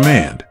popular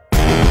demand,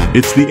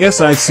 it's the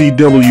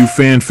SICW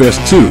Fan Fest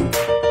 2,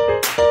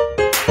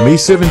 May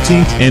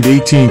 17th and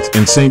 18th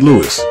in St.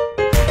 Louis.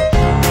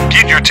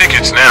 Get your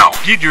tickets now.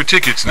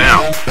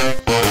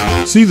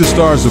 See the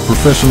stars of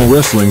professional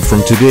wrestling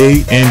from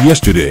today and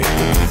yesterday.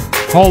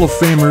 Hall of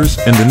Famers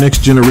and the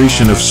next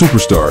generation of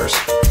superstars.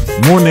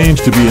 More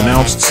names to be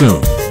announced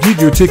soon. Get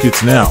your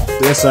tickets now.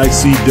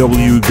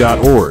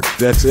 SICW.org.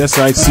 That's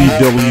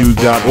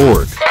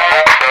SICW.org.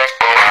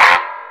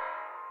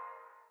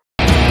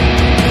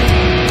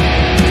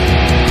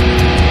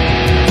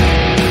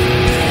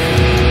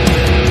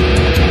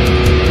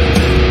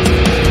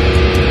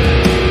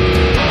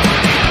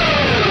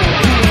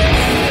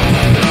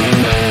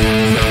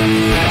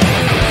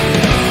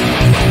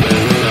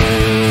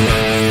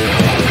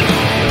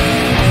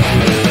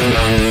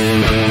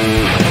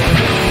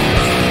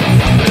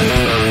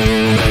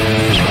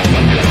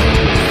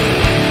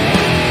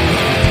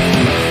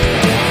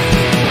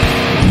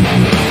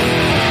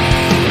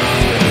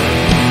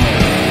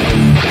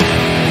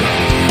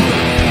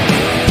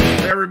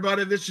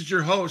 This is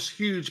your host,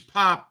 Huge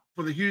Pop,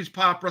 for the Huge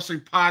Pop Wrestling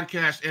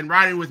Podcast, and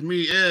riding with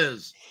me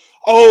is...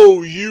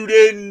 Oh, you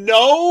didn't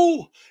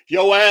know?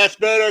 Your ass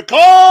better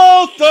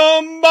call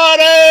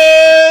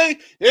somebody!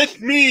 It's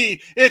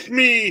me,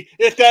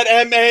 it's that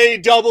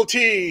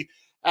M-A-double-T.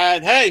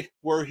 And hey,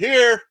 we're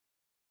here.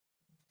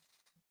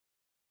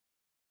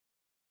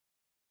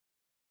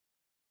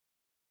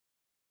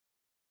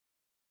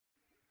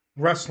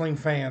 Wrestling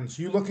fans,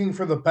 you looking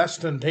for the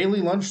best in daily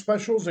lunch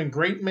specials and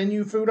great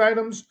menu food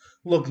items?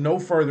 Look no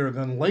further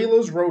than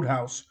Layla's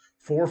Roadhouse,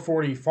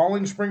 440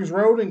 Falling Springs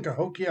Road in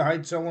Cahokia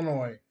Heights,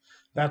 Illinois.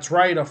 That's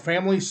right, a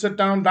family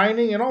sit-down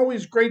dining and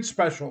always great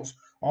specials.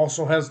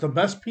 Also has the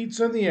best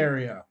pizza in the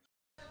area.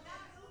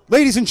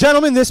 Ladies and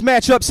gentlemen, this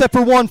matchup set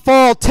for one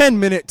fall,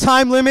 10-minute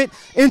time limit.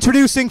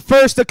 Introducing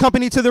first,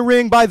 accompanied to the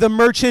ring by the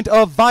Merchant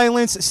of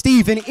Violence,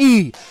 Stephen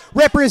E.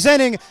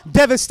 Representing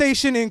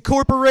Devastation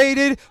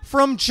Incorporated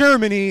from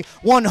Germany,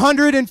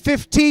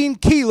 115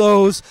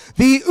 kilos,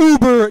 the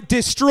Uber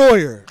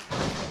Destroyer.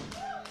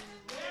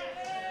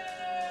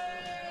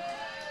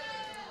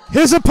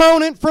 His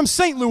opponent from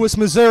St. Louis,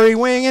 Missouri,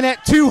 weighing in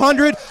at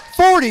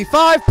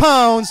 245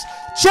 pounds,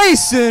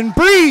 Jason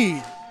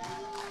Breed.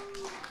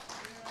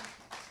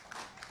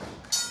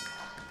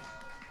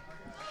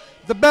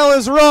 The bell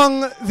is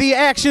rung. The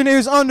action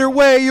is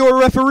underway. Your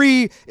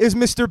referee is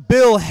Mr.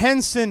 Bill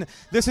Henson.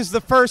 This is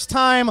the first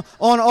time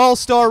on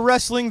All-Star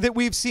Wrestling that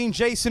we've seen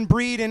Jason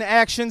Breed in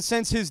action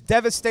since his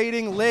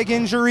devastating leg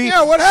injury.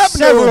 Yeah, what happened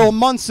several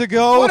months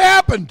ago? What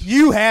happened?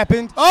 You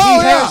happened.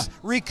 Oh, he has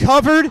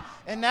recovered,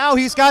 and now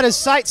he's got his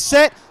sights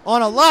set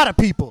on a lot of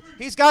people.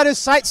 He's got his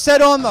sights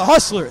set on the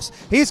Hustlers.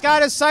 He's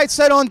got his sights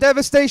set on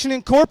Devastation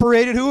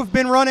Incorporated, who have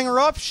been running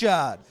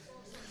roughshod.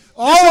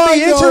 This will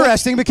be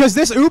interesting because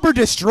this Uber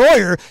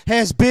Destroyer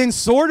has been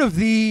sort of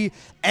the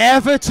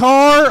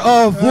avatar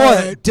of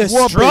what?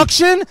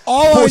 Destruction?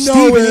 All I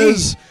know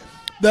is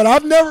that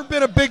I've never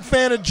been a big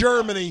fan of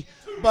Germany,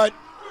 but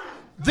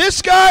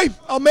this guy,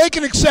 I'll make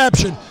an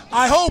exception.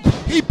 I hope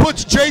he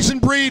puts Jason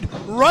Breed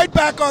right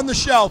back on the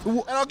shelf.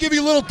 And I'll give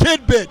you a little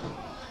tidbit.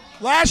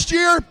 Last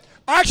year,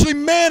 I actually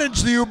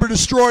managed the Uber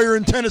Destroyer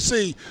in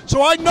Tennessee,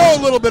 so I know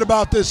a little bit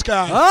about this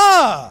guy.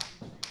 Ah!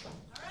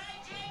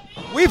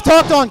 We've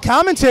talked on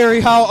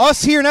commentary how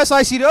us here in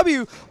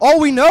SICW, all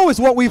we know is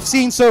what we've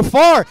seen so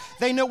far.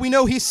 We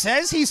know he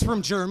says he's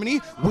from Germany.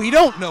 We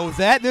don't know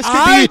that.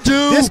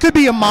 This could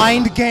be a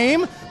mind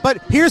game,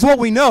 but here's what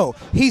we know.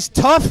 He's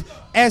tough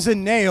as a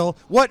nail.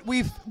 What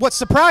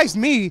surprised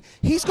me,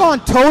 he's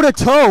gone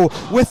toe-to-toe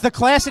with the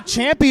classic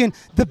champion,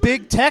 the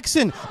Big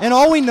Texan. And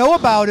all we know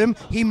about him,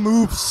 he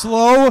moves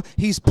slow,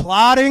 he's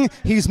plodding,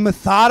 he's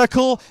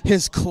methodical,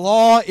 his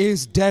claw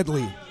is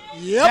deadly.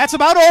 Yep. That's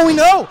about all we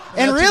know.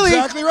 And That's really,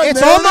 exactly right.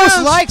 it's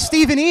almost like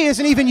Stephen E.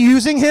 isn't even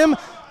using him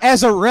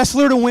as a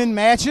wrestler to win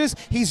matches.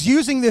 He's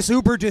using this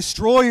Uber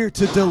Destroyer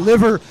to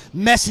deliver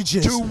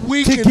messages, to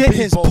weaken to get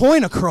people. his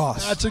point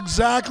across. That's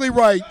exactly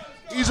right.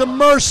 He's a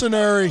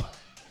mercenary.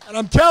 And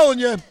I'm telling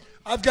you,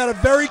 I've got a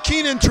very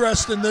keen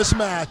interest in this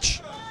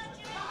match.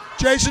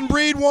 Jason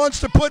Breed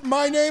wants to put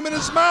my name in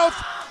his mouth.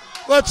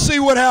 Let's see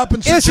what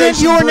happens to Jason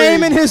Isn't your Breed.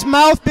 name in his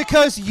mouth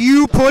because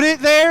you put it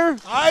there?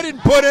 I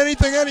didn't put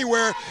anything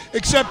anywhere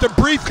except a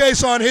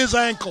briefcase on his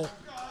ankle.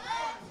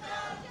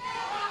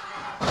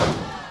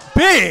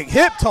 Big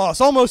hip toss,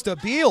 almost a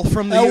Beal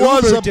from the That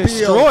was Uber a Beal.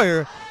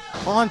 Destroyer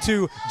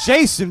onto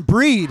Jason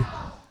Breed.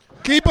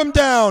 Keep him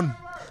down.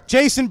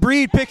 Jason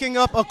Breed picking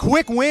up a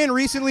quick win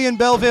recently in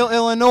Belleville,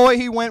 Illinois.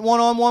 He went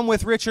one-on-one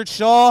with Richard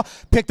Shaw,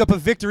 picked up a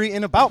victory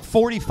in about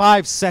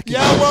 45 seconds.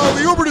 Yeah, well,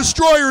 the Uber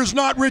Destroyer is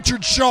not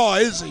Richard Shaw,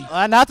 is he?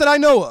 Not that I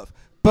know of.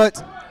 But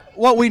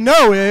what we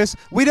know is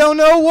we don't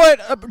know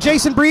what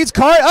Jason Breed's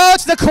card. Oh,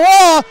 it's the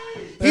claw.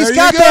 He's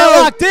got that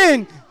locked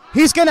in.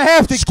 He's going to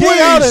have to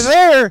get out of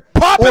there,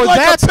 Pop or it like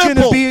that's a going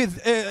to pimple.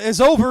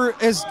 be over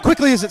as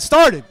quickly as it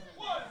started.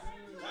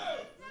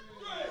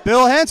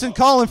 Bill Henson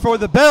calling for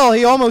the bell.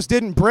 He almost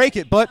didn't break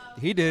it, but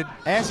he did.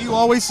 As you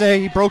always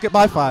say, he broke it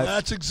by 5.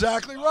 That's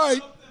exactly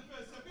right.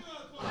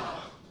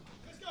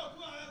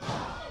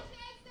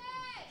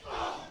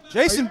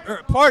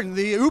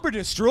 The Uber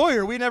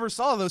Destroyer, we never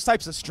saw those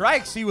types of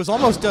strikes. He was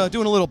almost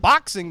doing a little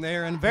boxing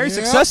there, and very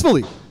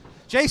successfully.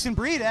 Jason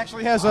Breed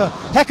actually has a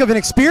heck of an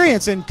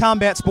experience in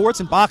combat sports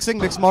and boxing,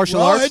 mixed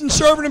martial arts. Isn't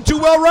serving him too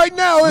well right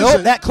now, is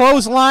it? That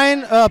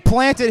clothesline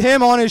planted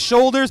him on his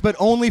shoulders, but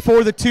only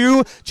for the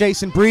 2.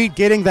 Jason Breed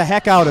getting the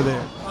heck out of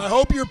there. I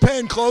hope you're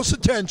paying close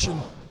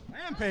attention.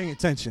 I am paying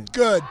attention.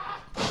 Good.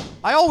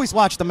 I always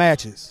watch the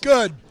matches.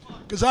 Good.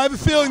 Because I have a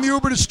feeling the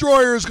Uber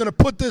Destroyer is going to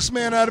put this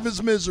man out of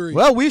his misery.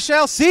 Well, we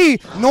shall see.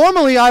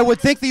 Normally, I would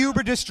think the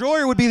Uber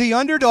Destroyer would be the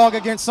underdog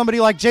against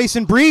somebody like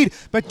Jason Breed,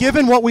 but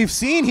given what we've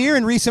seen here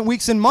in recent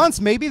weeks and months,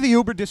 maybe the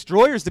Uber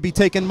Destroyer is to be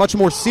taken much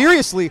more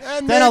seriously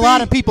than a lot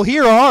of people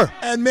here are.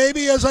 And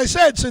maybe, as I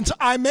said, since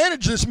I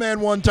managed this man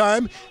one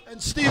time, and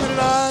Steven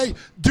and I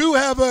do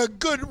have a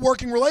good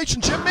working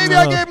relationship, maybe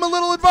I gave him a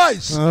little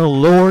advice. Oh,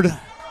 Lord.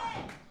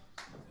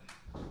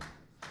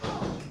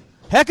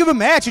 Heck of a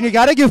match, and you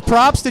got to give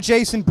props to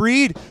Jason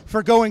Breed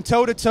for going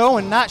toe-to-toe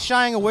and not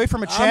shying away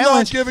from a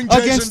challenge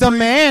against a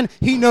man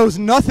he knows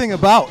nothing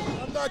about.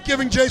 I'm not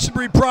giving Jason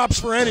Breed props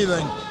for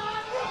anything.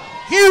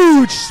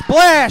 Huge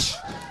splash.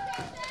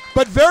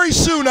 But very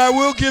soon I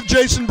will give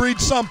Jason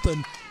Breed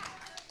something.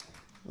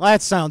 Well,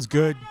 that sounds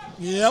good.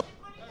 Yep.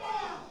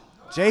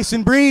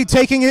 Jason Breed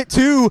taking it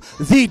to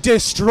the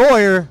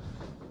Destroyer.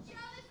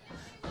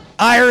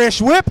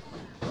 Irish whip.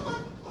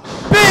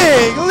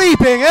 Big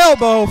leaping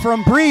elbow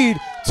from Breed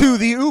to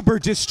the Uber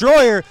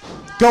Destroyer.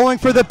 Going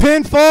for the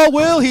pinfall.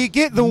 Will he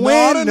get the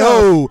win?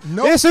 No.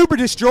 Nope. This Uber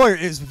Destroyer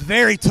is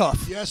very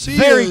tough. Yes, he is.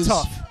 Very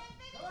tough.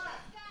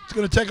 It's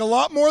going to take a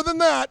lot more than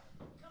that.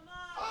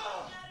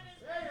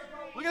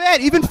 Look at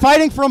that. Even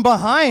fighting from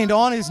behind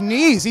on his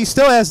knees, he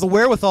still has the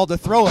wherewithal to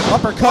throw an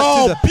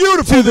uppercut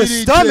to the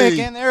DDT. stomach.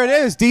 And there it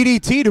is.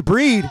 DDT to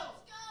Breed.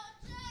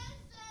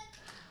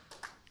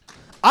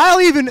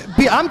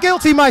 I'm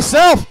guilty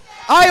myself.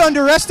 I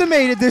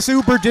underestimated this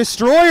Uber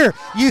Destroyer.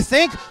 You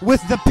think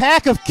with the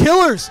pack of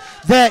killers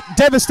that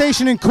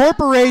Devastation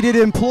Incorporated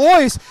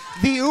employs,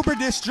 the Uber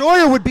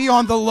Destroyer would be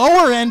on the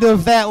lower end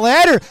of that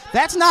ladder.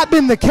 That's not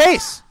been the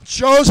case.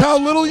 Shows how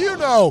little you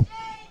know.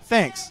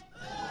 Thanks.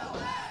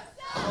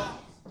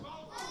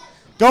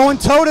 Going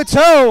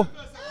toe-to-toe.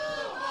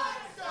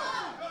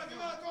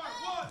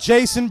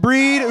 Jason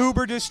Breed,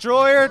 Uber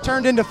Destroyer,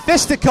 turned into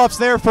fisticuffs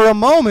there for a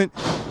moment.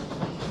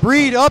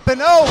 Breed up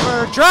and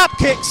over, drop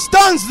kick,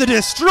 stuns the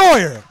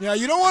Destroyer. Yeah,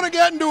 you don't want to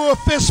get into a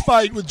fist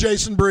fight with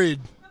Jason Breed.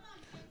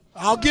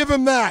 I'll give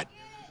him that.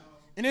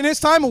 And in his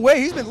time away,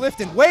 he's been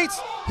lifting weights.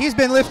 He's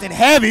been lifting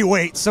heavy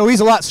weights, so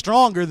he's a lot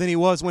stronger than he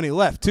was when he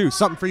left, too.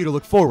 Something for you to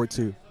look forward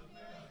to.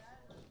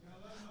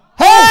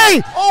 Hey!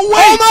 Oh,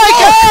 wait! Oh, my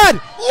God!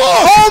 Look!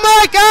 Oh,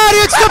 my God!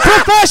 It's the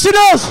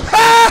professionals!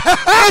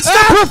 It's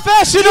the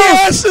professionals!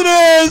 Yes, it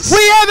is!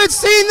 We haven't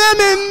seen them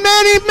in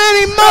many,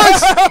 many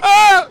months!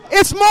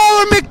 It's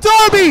Mauler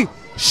McDarby!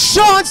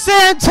 Sean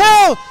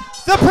Santel!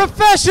 The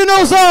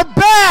professionals are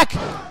back!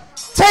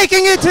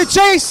 Taking it to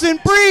Jason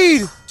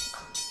Breed!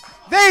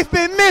 They've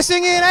been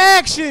missing in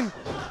action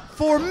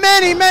for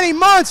many, many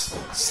months.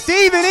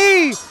 Stephen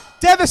E.,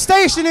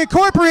 Devastation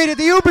Incorporated,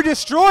 the Uber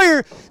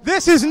Destroyer.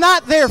 This is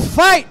not their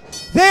fight.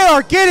 They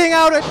are getting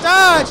out of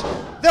Dodge.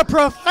 The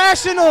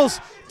professionals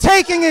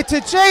taking it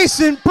to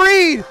Jason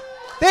Breed.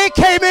 They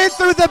came in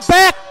through the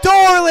back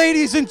door,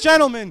 ladies and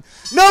gentlemen.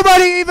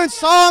 Nobody even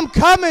saw them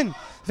coming.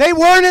 They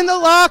weren't in the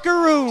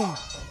locker room.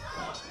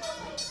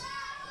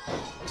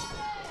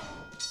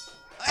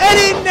 And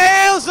he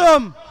nails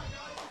them.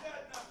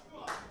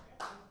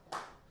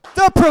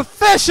 The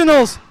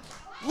professionals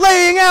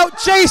laying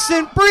out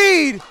Jason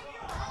Breed.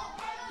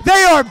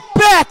 They are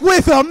back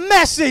with a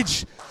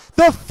message.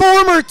 The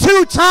former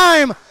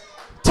two-time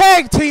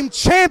tag team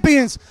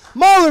champions,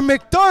 Mauler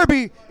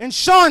McDarby and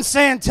Sean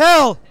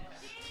Santel.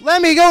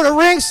 Let me go to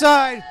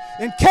ringside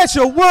and catch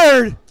a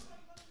word.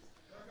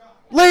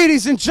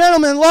 Ladies and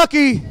gentlemen,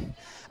 Lucky,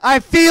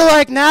 I feel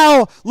like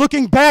now,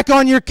 looking back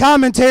on your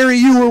commentary,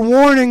 you were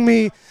warning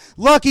me.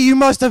 Lucky, you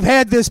must have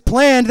had this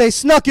planned. They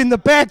snuck in the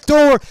back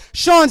door.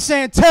 Sean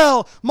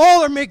Santel,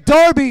 Mauler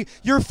McDarby,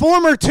 your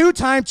former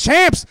two-time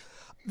champs,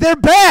 they're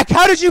back.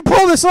 How did you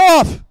pull this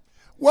off?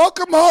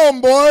 Welcome home,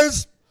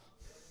 boys.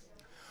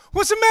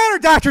 What's the matter,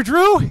 Dr.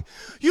 Drew?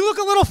 You look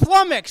a little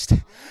flummoxed.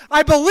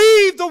 I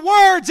believe the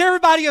words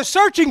everybody is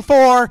searching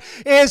for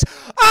is,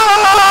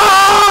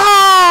 ah!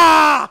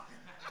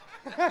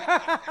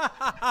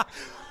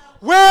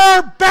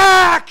 We're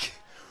back.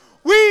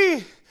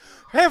 We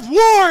have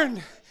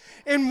warned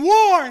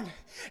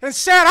and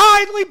sat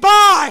idly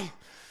by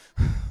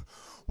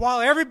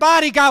while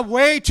everybody got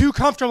way too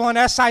comfortable in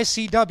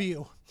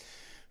SICW.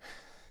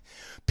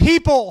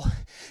 People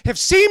have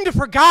seemed to have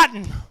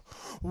forgotten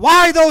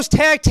why those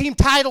tag team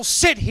titles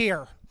sit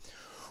here.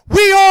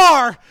 We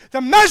are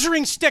the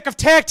measuring stick of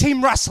tag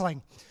team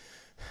wrestling.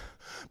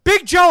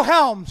 Big Joe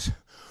Helms,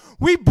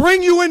 we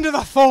bring you into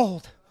the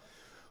fold.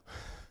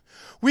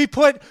 We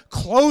put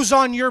clothes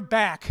on your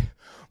back,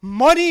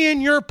 money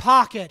in your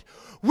pocket.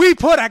 We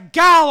put a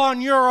gal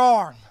on your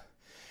arm.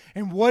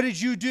 And what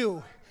did you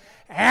do?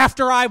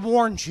 After I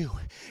warned you,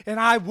 and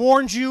I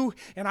warned you,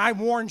 and I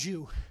warned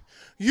you,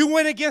 You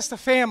went against the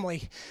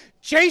family.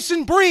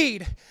 Jason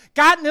Breed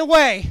got in the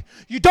way.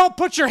 You don't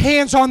put your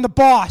hands on the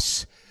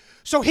boss.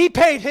 So he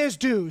paid his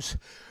dues.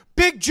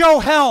 Big Joe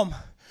Helm,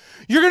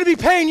 you're going to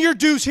be paying your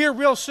dues here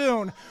real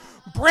soon.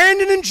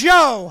 Brandon and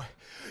Joe,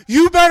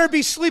 you better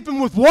be sleeping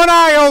with one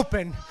eye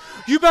open.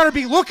 You better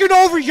be looking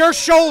over your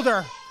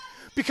shoulder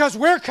because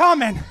we're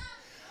coming.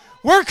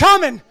 We're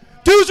coming.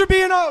 Dues are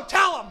being owed.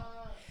 Tell them.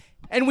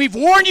 And we've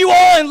warned you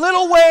all in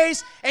little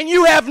ways, and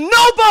you have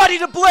nobody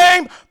to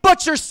blame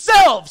but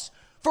yourselves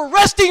for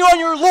resting on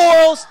your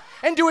laurels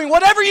and doing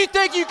whatever you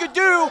think you could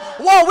do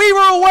while we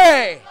were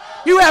away.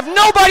 You have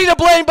nobody to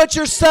blame but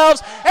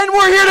yourselves, and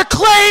we're here to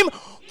claim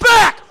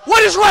back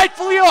what is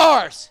rightfully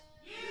ours.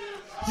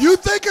 You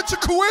think it's a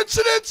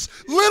coincidence,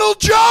 Little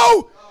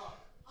Joe?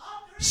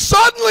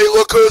 Suddenly,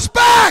 look who's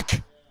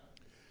back.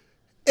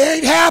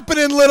 Ain't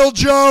happening, Little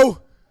Joe.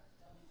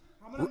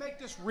 I'm going to make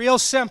this real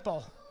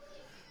simple.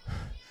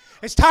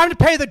 It's time to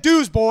pay the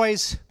dues,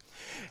 boys.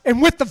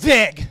 And with the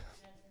VIG.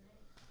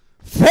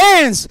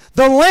 Fans,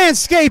 the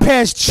landscape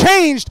has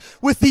changed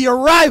with the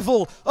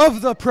arrival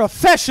of the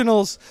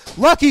professionals.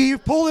 Lucky you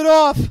pulled it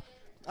off.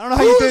 I don't know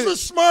how you did it. Who's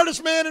the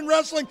smartest man in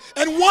wrestling,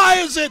 and why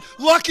is it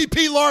Lucky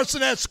P.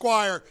 Larson,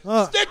 Esquire?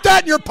 Stick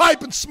that in your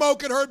pipe and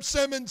smoke it, Herb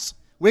Simmons.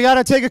 We got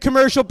to take a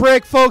commercial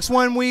break, folks.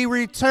 When we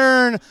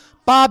return,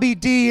 Bobby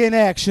D in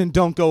action.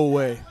 Don't go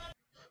away.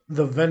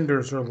 The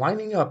vendors are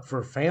lining up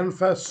for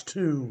FanFest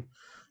 2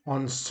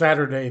 on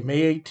Saturday,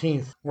 May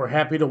 18th. We're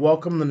happy to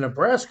welcome the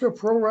Nebraska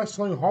Pro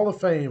Wrestling Hall of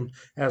Fame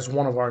as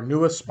one of our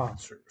newest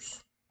sponsors.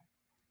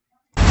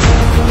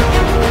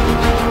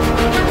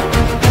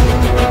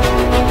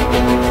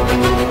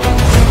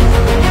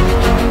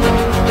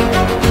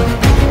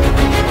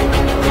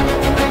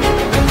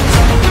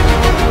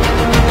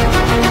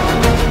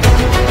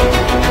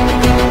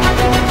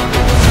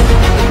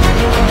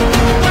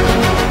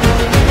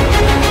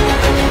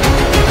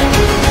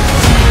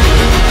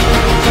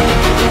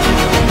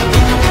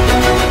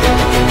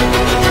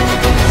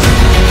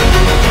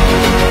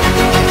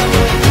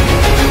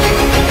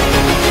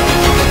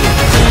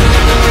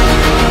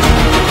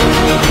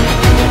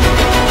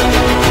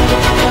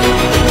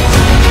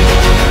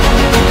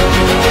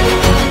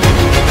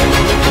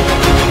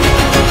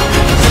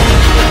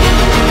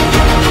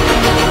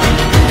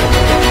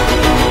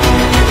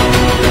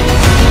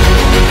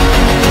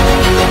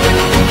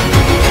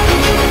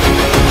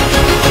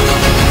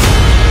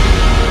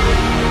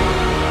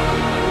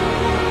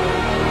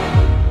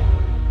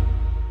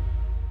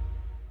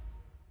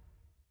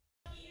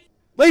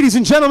 Ladies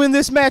and gentlemen,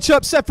 this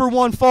matchup set for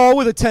one fall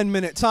with a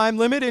 10-minute time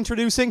limit.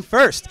 Introducing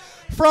first,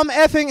 from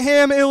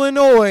Effingham,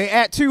 Illinois,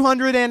 at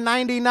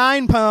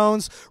 299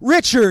 pounds,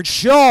 Richard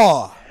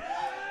Shaw.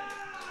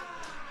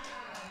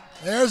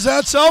 There's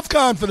that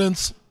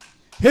self-confidence.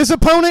 His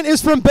opponent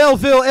is from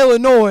Belleville,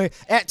 Illinois,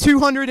 at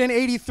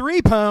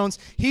 283 pounds.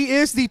 He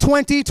is the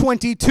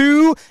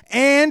 2022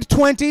 and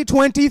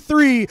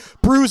 2023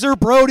 Bruiser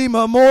Brody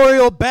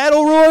Memorial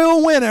Battle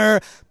Royal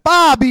winner,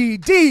 Bobby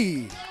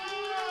D.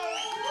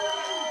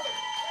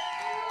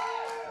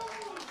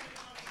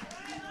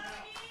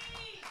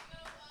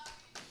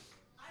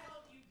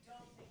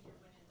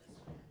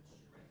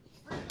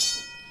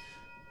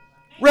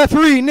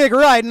 Referee Nick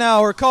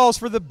Ridenauer calls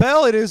for the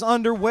bell. It is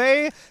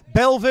underway.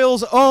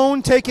 Belleville's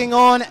own taking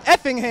on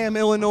Effingham,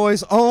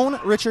 Illinois' own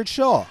Richard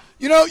Shaw.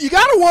 You know, you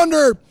got to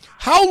wonder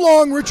how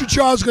long Richard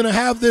Shaw is going to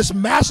have this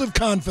massive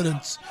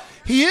confidence.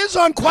 He is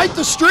on quite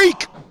the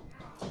streak.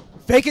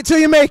 Fake it till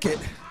you make it.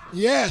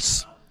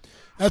 Yes.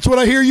 That's what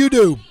I hear you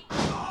do.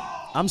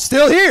 I'm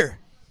still here.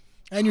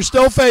 And you're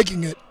still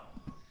faking it.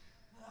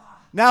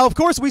 Now, of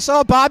course, we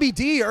saw Bobby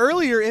D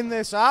earlier in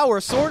this hour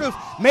sort of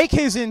make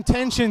his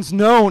intentions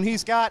known.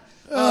 He's got...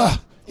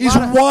 he's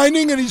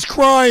whining and he's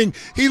crying.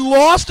 He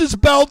lost his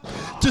belt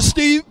to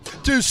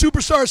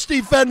Superstar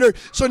Steve Fender.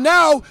 So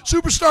now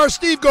Superstar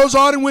Steve goes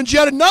on and wins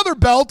yet another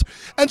belt.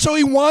 And so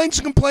he whines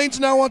and complains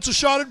and now wants a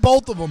shot at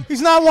both of them.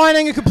 He's not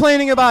whining and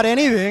complaining about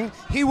anything.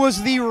 He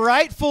was the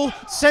rightful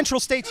Central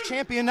States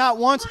champion not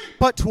once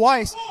but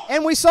twice.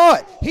 And we saw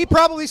it. He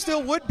probably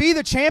still would be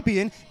the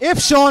champion if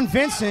Sean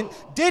Vincent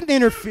didn't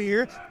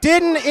interfere,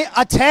 didn't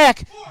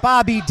attack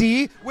Bobby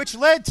D, which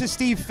led to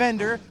Steve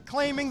Fender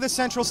claiming the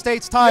Central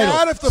States title.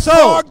 Yeah, and if the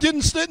frog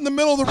didn't sit in the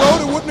middle of the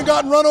road, it wouldn't have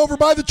gotten run over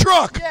by the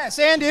truck. Yes,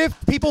 and if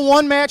people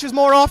won matches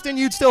more often,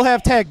 you'd still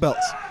have tag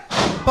belts.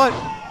 But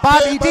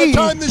Bobby D... By the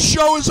time this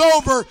show is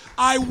over,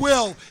 I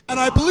will. And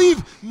I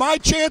believe my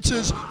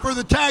chances for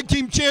the Tag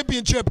Team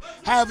Championship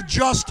have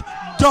just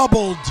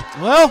doubled.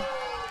 Well...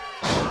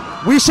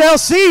 we shall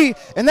see,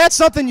 and that's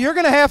something you're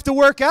going to have to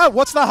work out.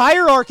 What's the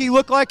hierarchy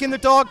look like in the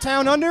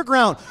Dogtown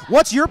Underground?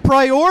 What's your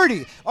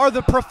priority? Are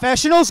the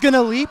professionals going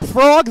to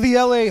leapfrog the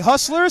LA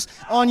Hustlers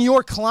on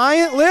your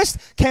client list?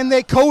 Can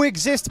they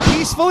coexist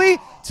peacefully?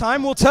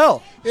 Time will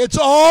tell. It's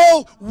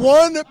all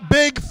one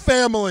big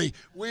family.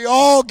 We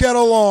all get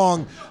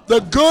along. The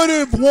good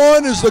of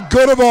one is the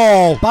good of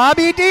all.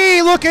 Bobby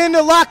D looking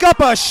to lock up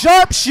a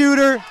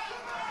sharpshooter.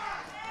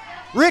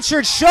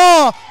 Richard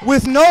Shaw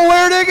with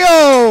nowhere to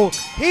go.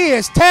 He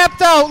is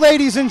tapped out,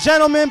 ladies and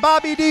gentlemen.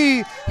 Bobby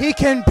D, he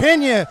can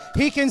pin you,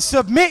 he can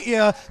submit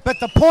you, but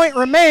the point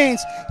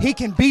remains, he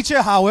can beat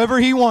you however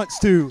he wants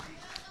to.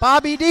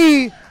 Bobby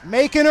D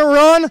making a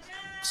run.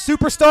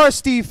 Superstar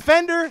Steve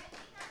Fender,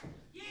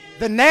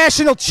 the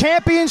national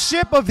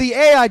championship of the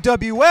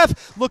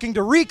AIWF, looking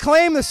to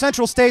reclaim the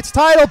Central States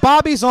title.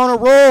 Bobby's on a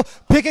roll,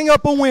 picking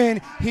up a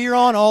win here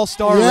on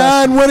All-Star Wrestling.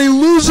 And when he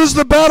loses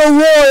the Battle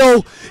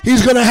Royal,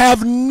 he's going to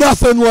have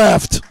nothing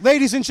left.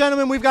 Ladies and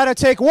gentlemen, we've got to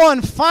take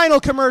one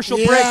final commercial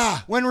break.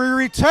 When we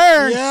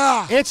return,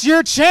 it's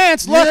your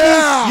chance.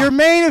 Lucky, your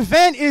main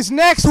event is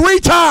next.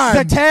 3 times.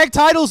 The tag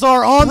titles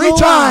are on the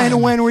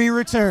line when we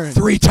return.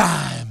 3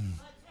 times.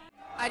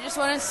 I just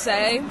want to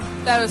say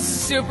that it was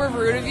super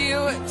rude of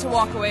you to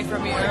walk away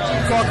from me.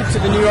 Talking to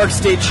the New York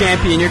State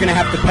champion, you're going to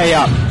have to pay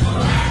up.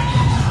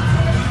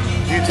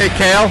 Do you take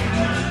Kale?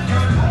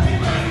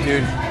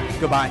 Dude,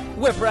 goodbye.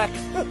 Whip wreck,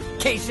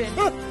 Cation,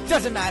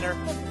 doesn't matter.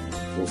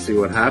 We'll see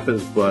what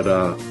happens, but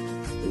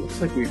it looks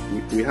like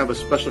we have a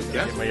special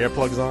guest. Get my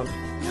earplugs on.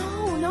 No.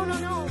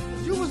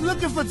 You was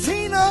looking for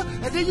Tina,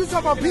 and then you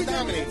talk about Pete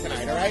Dominic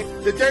tonight, all right?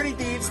 The Dirty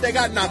Deeds, they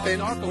got nothing.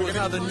 We're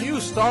now the new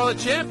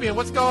Starlet champion.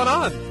 What's going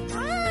on?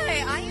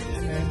 Hi, I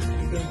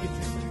am the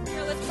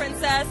fearless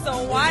princess,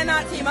 so why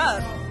not team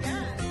up?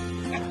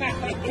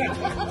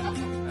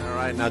 All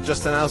right, now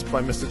just announced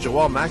by Mr.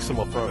 Joel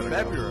Maximo for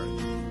February.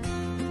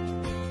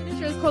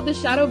 Finisher is called the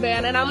Shadow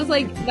Band, and I was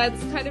like,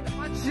 that's kind of.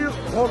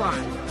 Hold on.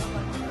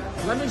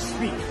 Let me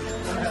speak.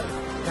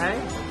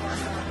 Okay?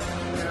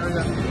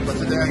 But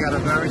today I got a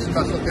very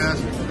special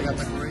guest. I got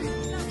the great.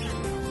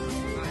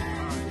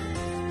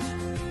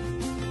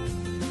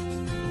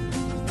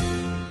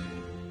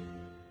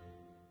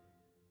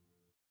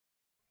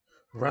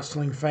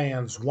 Wrestling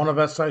fans, one of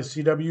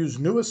SICW's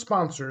newest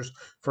sponsors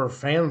for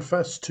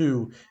FanFest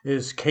 2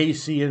 is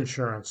KC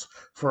Insurance.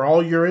 For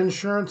all your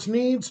insurance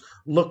needs,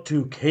 look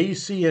to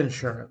KC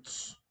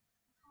Insurance.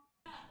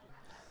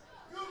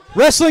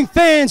 Wrestling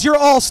fans, your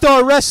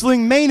All-Star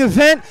Wrestling main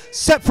event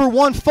set for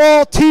one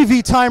fall,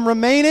 TV time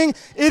remaining.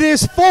 It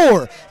is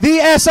for the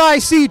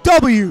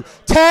SICW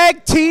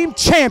Tag Team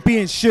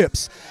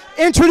Championships.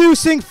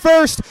 Introducing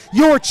first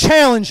your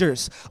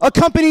challengers,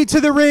 accompanied to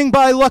the ring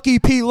by Lucky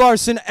P.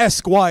 Larson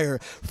Esquire,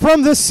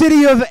 from the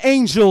City of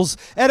Angels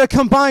at a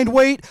combined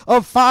weight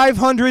of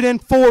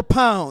 504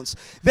 pounds.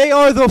 They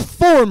are the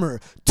former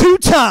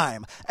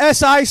two-time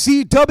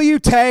SICW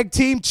Tag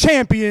Team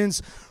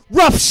Champions,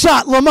 Rough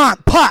Shot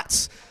Lamont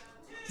Potts,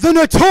 the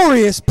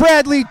notorious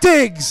Bradley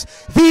Diggs,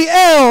 the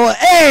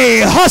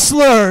LA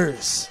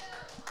Hustlers.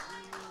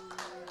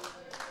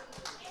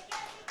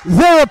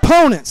 Their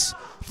opponents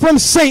from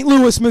St.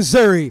 Louis,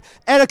 Missouri,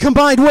 at a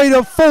combined weight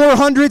of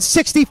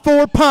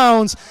 464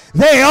 pounds,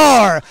 they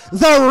are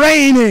the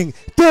reigning,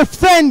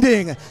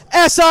 defending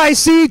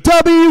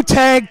SICW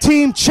Tag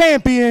Team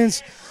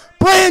Champions,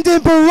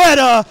 Brandon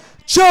Beretta,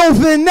 Joe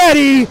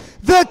Vanetti,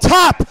 the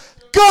Top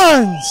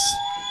Guns.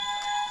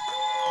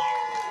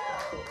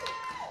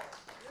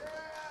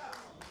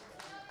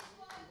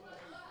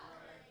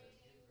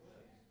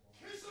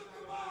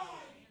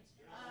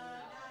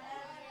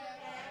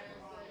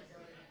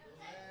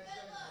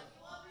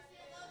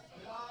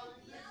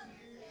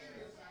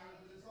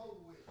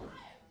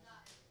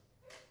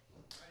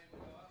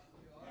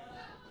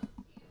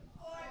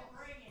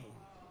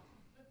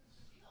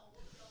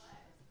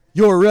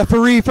 Your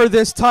referee for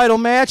this title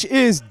match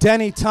is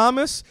Denny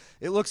Thomas.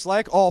 It looks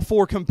like all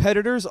 4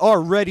 competitors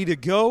are ready to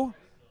go.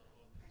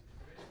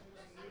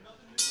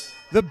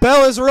 The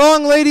bell is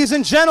rung, ladies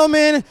and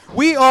gentlemen.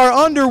 We are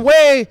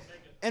underway,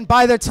 and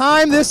by the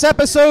time this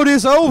episode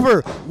is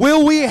over,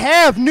 will we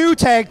have new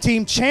tag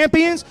team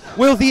champions?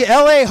 Will the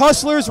LA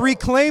Hustlers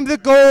reclaim the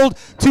gold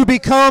to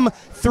become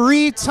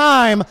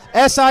 3-time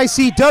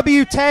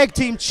SICW Tag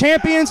Team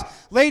Champions?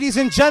 Ladies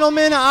and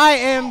gentlemen, I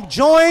am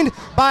joined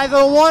by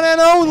the one and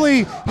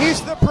only.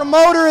 He's the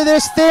promoter of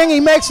this thing.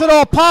 He makes it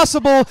all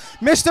possible.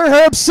 Mr.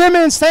 Herb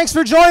Simmons, thanks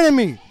for joining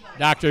me.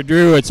 Dr.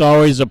 Drew, it's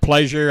always a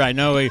pleasure. I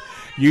know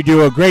you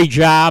do a great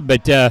job,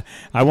 but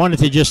I wanted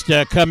to just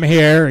come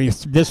here.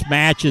 This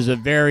match is a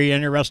very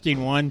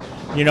interesting one.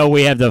 You know,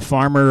 we have the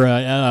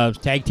former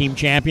tag team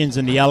champions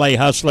and the LA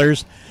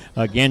Hustlers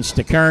against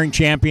the current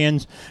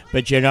champions,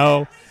 but you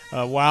know,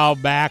 a while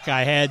back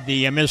I had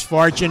the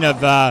misfortune of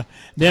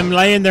them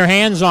laying their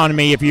hands on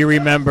me, if you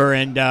remember.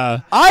 And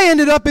I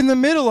ended up in the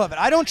middle of it.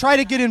 I don't try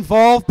to get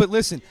involved, but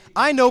listen,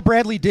 I know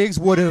Bradley Diggs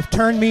would have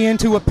turned me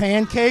into a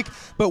pancake,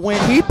 but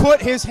when he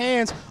put his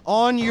hands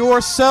on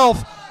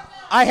yourself,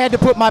 I had to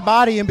put my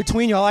body in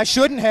between y'all. I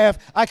shouldn't have.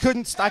 I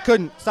couldn't stop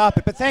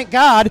it. But thank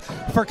God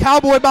for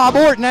Cowboy Bob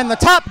Orton and the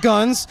Top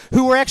Guns,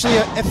 who were actually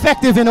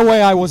effective in a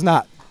way I was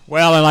not.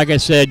 Well, and like I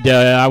said,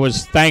 I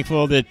was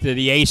thankful that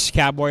the ace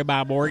Cowboy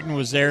Bob Orton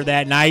was there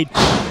that night.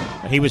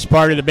 He was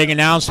part of the big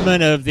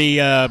announcement of the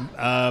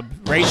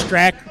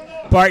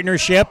racetrack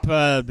partnership,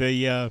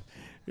 the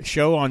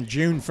show on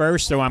June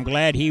 1st, so I'm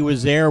glad he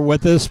was there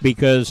with us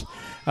because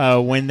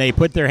when they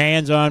put their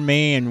hands on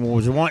me and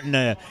was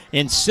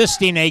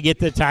insisting they get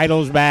the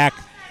titles back.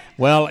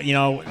 Well, you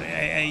know,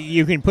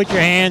 you can put your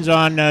hands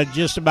on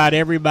just about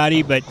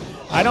everybody, but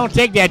I don't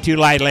take that too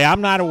lightly.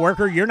 I'm not a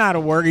worker. You're not a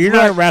worker. You're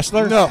not a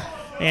wrestler. No.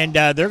 And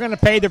they're going to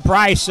pay the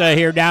price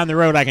here down the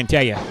road, I can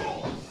tell you.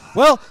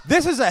 Well,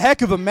 this is a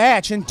heck of a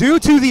match, and due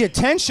to the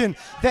attention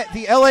that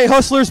the LA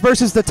Hustlers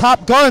versus the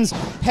Top Guns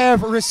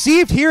have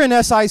received here in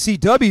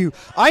SICW,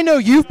 I know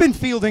you've been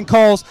fielding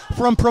calls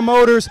from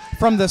promoters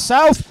from the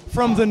South,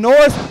 from the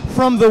North,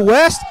 from the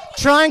West,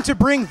 trying to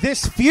bring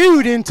this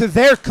feud into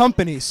their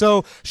company.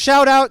 So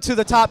shout out to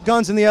the Top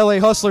Guns and the LA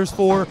Hustlers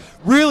for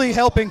really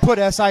helping put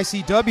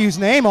SICW's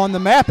name on the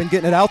map and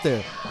getting it out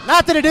there.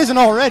 Not that it isn't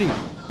already,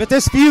 but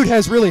this feud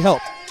has really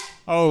helped.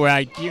 Oh,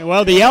 right.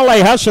 Well, the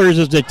LA Hustlers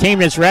is the team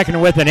that's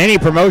reckoned with in any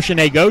promotion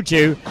they go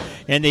to.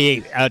 And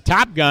the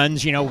Top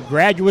Guns, you know,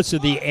 graduates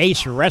of the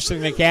Ace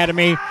Wrestling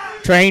Academy,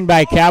 trained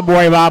by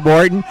Cowboy Bob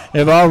Orton,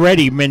 have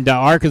already been to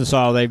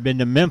Arkansas. They've been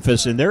to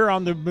Memphis, and they're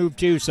on the move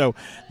too. So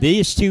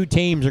these two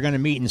teams are going to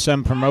meet in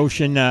some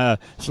promotion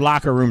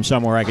locker room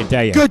somewhere, I can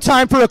tell you. Good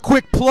time for a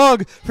quick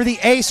plug for the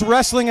Ace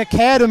Wrestling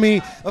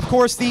Academy. Of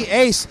course, the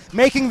Ace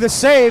making the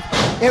save.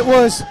 It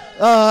was,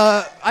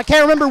 I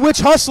can't remember which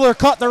hustler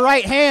caught the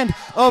right hand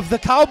of the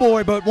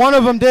Cowboy, but one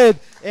of them did,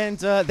 and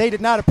they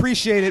did not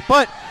appreciate it.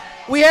 But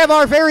we have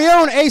our very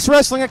own Ace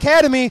Wrestling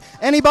Academy.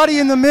 Anybody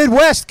in the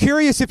Midwest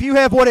curious if you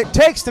have what it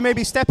takes to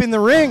maybe step in the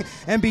ring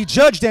and be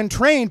judged and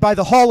trained by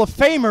the Hall of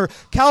Famer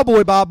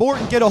Cowboy Bob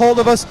Orton, get a hold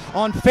of us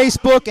on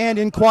Facebook and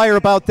inquire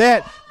about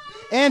that.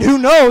 And who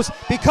knows,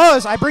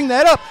 because I bring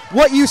that up,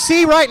 what you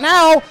see right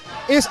now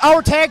is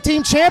our tag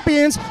team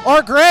champions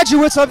are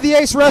graduates of the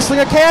Ace Wrestling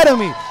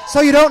Academy.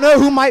 So you don't know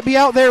who might be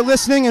out there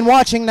listening and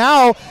watching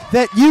now,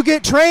 that you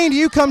get trained,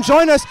 you come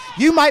join us,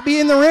 you might be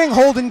in the ring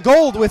holding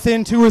gold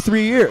within 2 or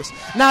 3 years.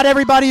 Not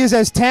everybody is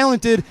as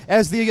talented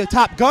as the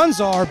Top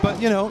Guns are,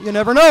 but you know, you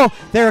never know.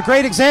 They're a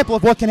great example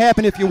of what can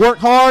happen if you work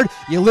hard,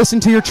 you listen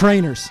to your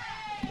trainers.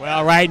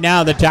 Well, right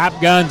now the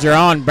Top Guns are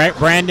on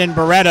Brandon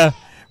Beretta,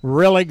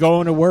 really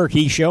going to work.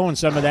 He's showing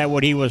some of that,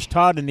 what he was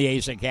taught in the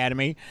Ace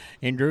Academy.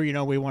 And, Drew, you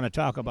know, we want to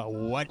talk about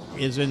what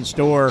is in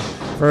store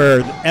for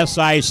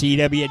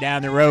SICW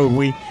down the road.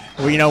 We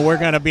you know, we're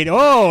going to be,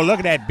 oh, look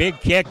at that big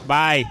kick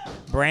by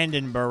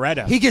Brandon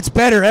Beretta. He gets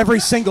better every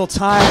single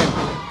time.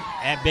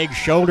 That big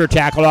shoulder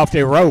tackle off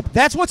the rope.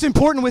 That's what's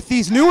important with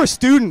these newer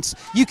students.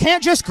 You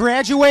can't just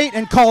graduate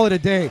and call it a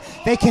day.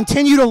 They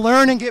continue to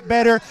learn and get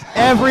better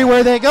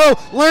everywhere they go,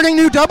 learning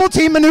new double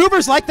team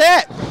maneuvers like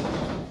that.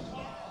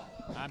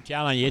 I'm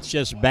telling you, it's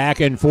just back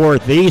and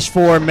forth. These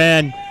four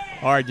men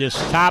are just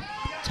top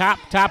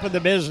of the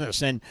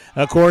business. And,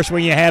 of course,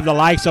 when you have the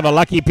likes of a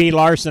Lucky P.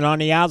 Larson on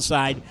the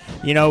outside,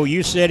 you know,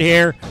 you sit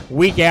here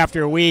week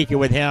after week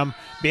with him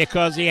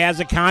because he has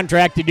a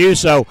contract to do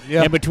so.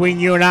 Yep. And between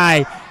you and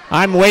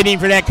I'm waiting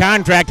for that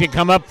contract to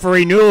come up for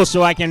renewal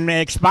so I can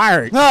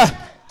expire it.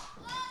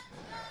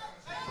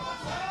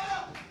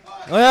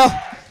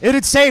 Well,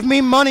 it'd save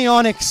me money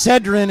on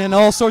Excedrin and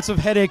all sorts of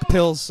headache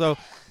pills, so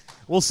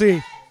we'll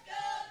see.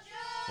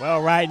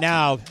 Well, right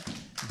now,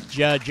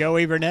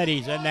 Joey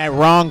Vernetti's in that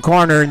wrong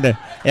corner, and the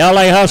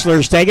LA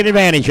Hustlers taking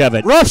advantage of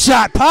it. Rough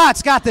shot.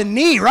 Potts got the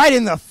knee right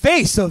in the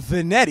face of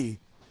Vernetti.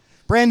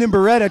 Brandon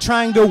Beretta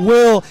trying to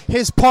will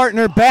his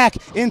partner back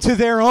into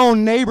their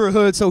own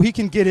neighborhood so he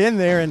can get in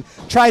there and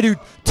try to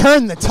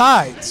turn the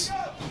tides.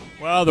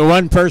 Well, the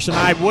one person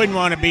I wouldn't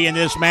want to be in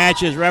this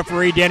match is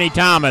referee Denny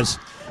Thomas.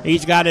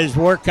 He's got his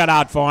work cut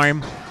out for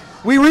him.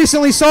 We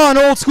recently saw an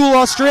old-school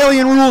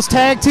Australian rules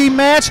tag team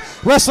match,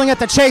 wrestling at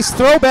the Chase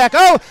throwback.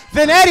 Oh,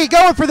 Venetti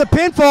going for the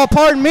pinfall,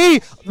 pardon me.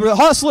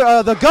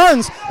 The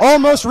Guns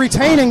almost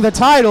retaining the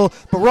title,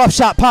 but Rough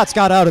Shot Potts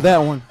got out of that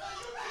one.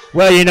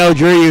 Well, you know,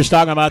 Drew, you was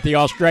talking about the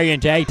Australian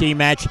tag team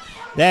match.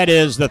 That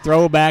is the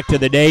throwback to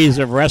the days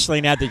of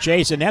wrestling at the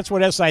Chase, and that's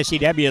what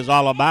SICW is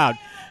all about.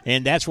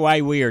 And that's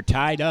why we are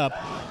tied up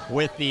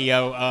with the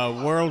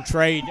World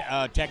Trade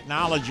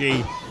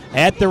Technology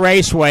at the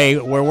Raceway,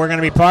 where we're going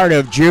to be part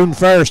of June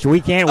 1st.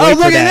 We can't wait for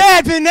that. Oh, look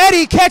at that.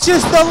 Venetti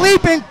catches the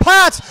leaping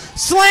Potts,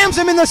 slams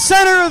him in the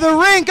center of the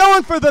ring,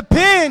 going for the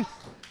pin.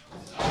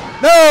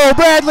 No,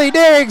 Bradley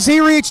Diggs, he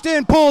reached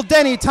in, pulled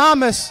Denny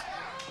Thomas.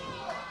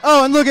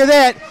 Oh, and look at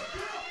that.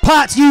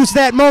 Potts used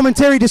that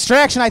momentary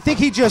distraction. I think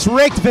he just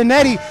raked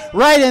Venetti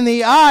right in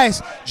the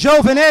eyes. Joe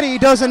Venetti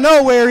doesn't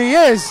know where he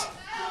is.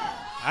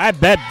 I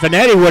bet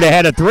Venetti would have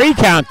had a 3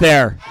 count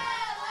there.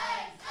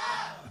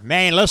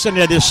 Man, listen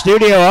to this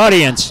studio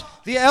audience.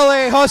 The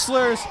LA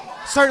Hustlers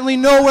certainly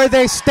know where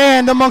they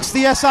stand amongst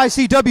the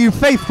SICW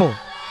faithful.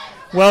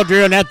 Well,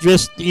 Drew, and that's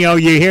just, you know,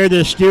 you hear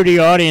the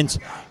studio audience,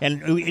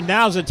 and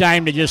now's the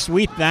time to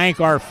we thank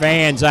our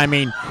fans. I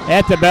mean,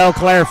 at the Belle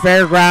Claire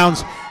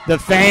Fairgrounds, the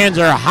fans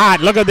are hot.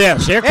 Look at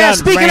this. Here comes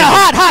speaking Brandon.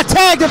 Of hot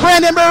tag to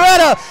Brandon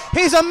Beretta.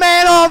 He's a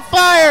man on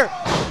fire.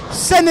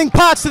 Sending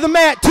Potts to the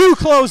mat. 2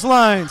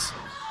 clotheslines.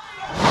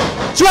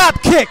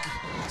 Drop kick.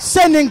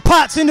 Sending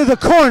Potts into the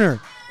corner.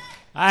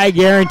 I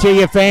guarantee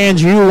you,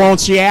 fans, you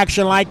won't see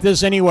action like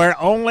this anywhere,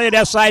 only at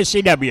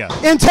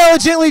SICW.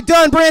 Intelligently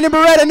done. Brandon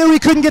Beretta knew he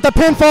couldn't get the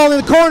pinfall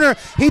in the corner.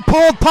 He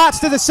pulled Potts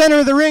to the center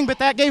of the ring, but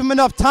that gave him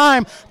enough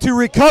time to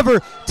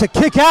recover, to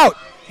kick out.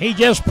 He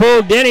just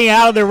pulled Denny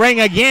out of the ring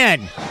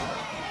again.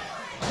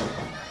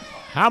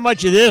 How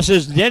much of this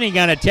is Denny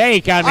going to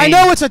take? I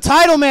know it's a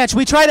title match.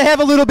 We try to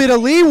have a little bit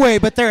of leeway,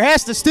 but there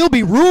has to still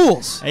be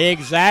rules.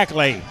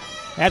 Exactly.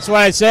 That's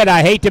why I said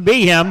I hate to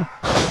be him.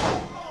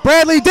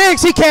 Bradley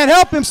Diggs, he can't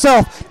help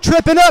himself.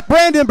 Tripping up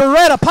Brandon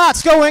Beretta.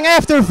 Potts going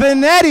after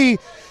Vanetti.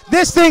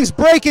 This thing's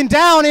breaking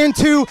down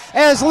into,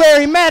 as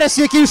Larry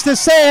Matisick used to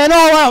say, an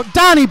all-out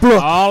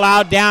Donnybrook.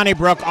 All-out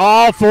Donnybrook.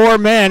 All 4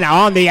 men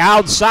on the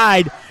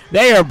outside.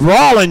 They are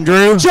brawling,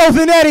 Drew. Joe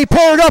Vanetti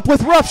paired up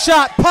with Rough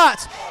Shot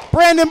Potts.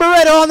 Brandon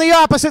Beretta on the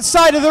opposite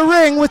side of the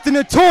ring with the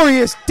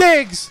notorious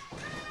Diggs.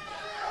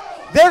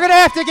 They're going to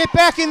have to get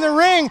back in the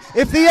ring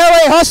if the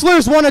LA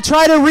Hustlers want to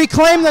try to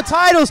reclaim the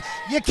titles.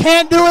 You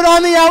can't do it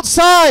on the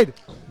outside.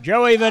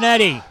 Joey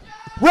Vanetti.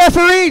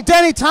 Referee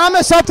Denny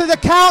Thomas up to the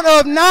count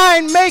of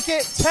 9. Make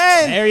it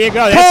 10. There you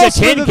go. That's a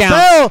 10 count.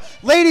 Bell.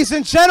 Ladies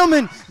and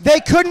gentlemen,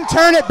 they couldn't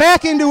turn it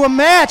back into a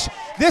match.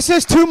 This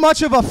is too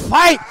much of a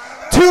fight.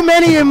 Too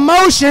many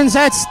emotions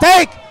at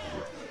stake.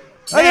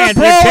 Man,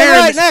 they're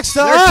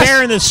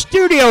tearing the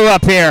studio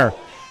up here.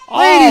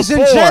 Ladies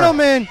and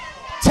gentlemen,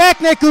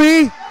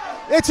 technically,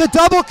 it's a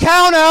double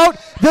count out.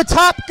 The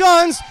Top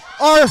Guns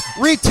are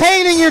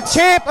retaining your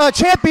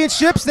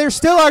championships. They're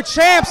still our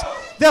champs.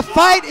 The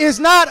fight is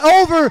not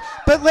over,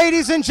 but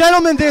ladies and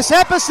gentlemen, this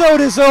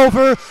episode is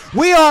over.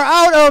 We are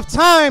out of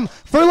time.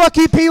 For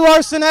Lucky P.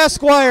 Larson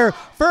Esquire,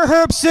 for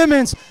Herb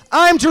Simmons,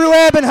 I'm Drew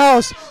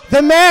Abbenhouse.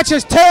 The match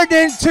has turned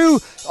into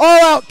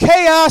all-out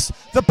chaos.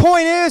 The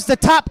point is, the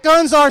Top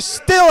Guns are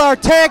still our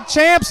tag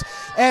champs.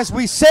 As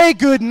we say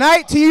good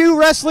night to you,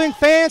 wrestling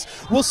fans,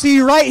 we'll see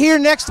you right here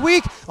next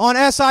week on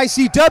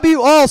SICW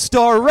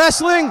All-Star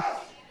Wrestling.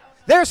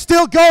 They're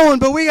still going,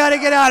 but we got to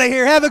get out of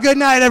here. Have a good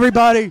night,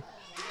 everybody.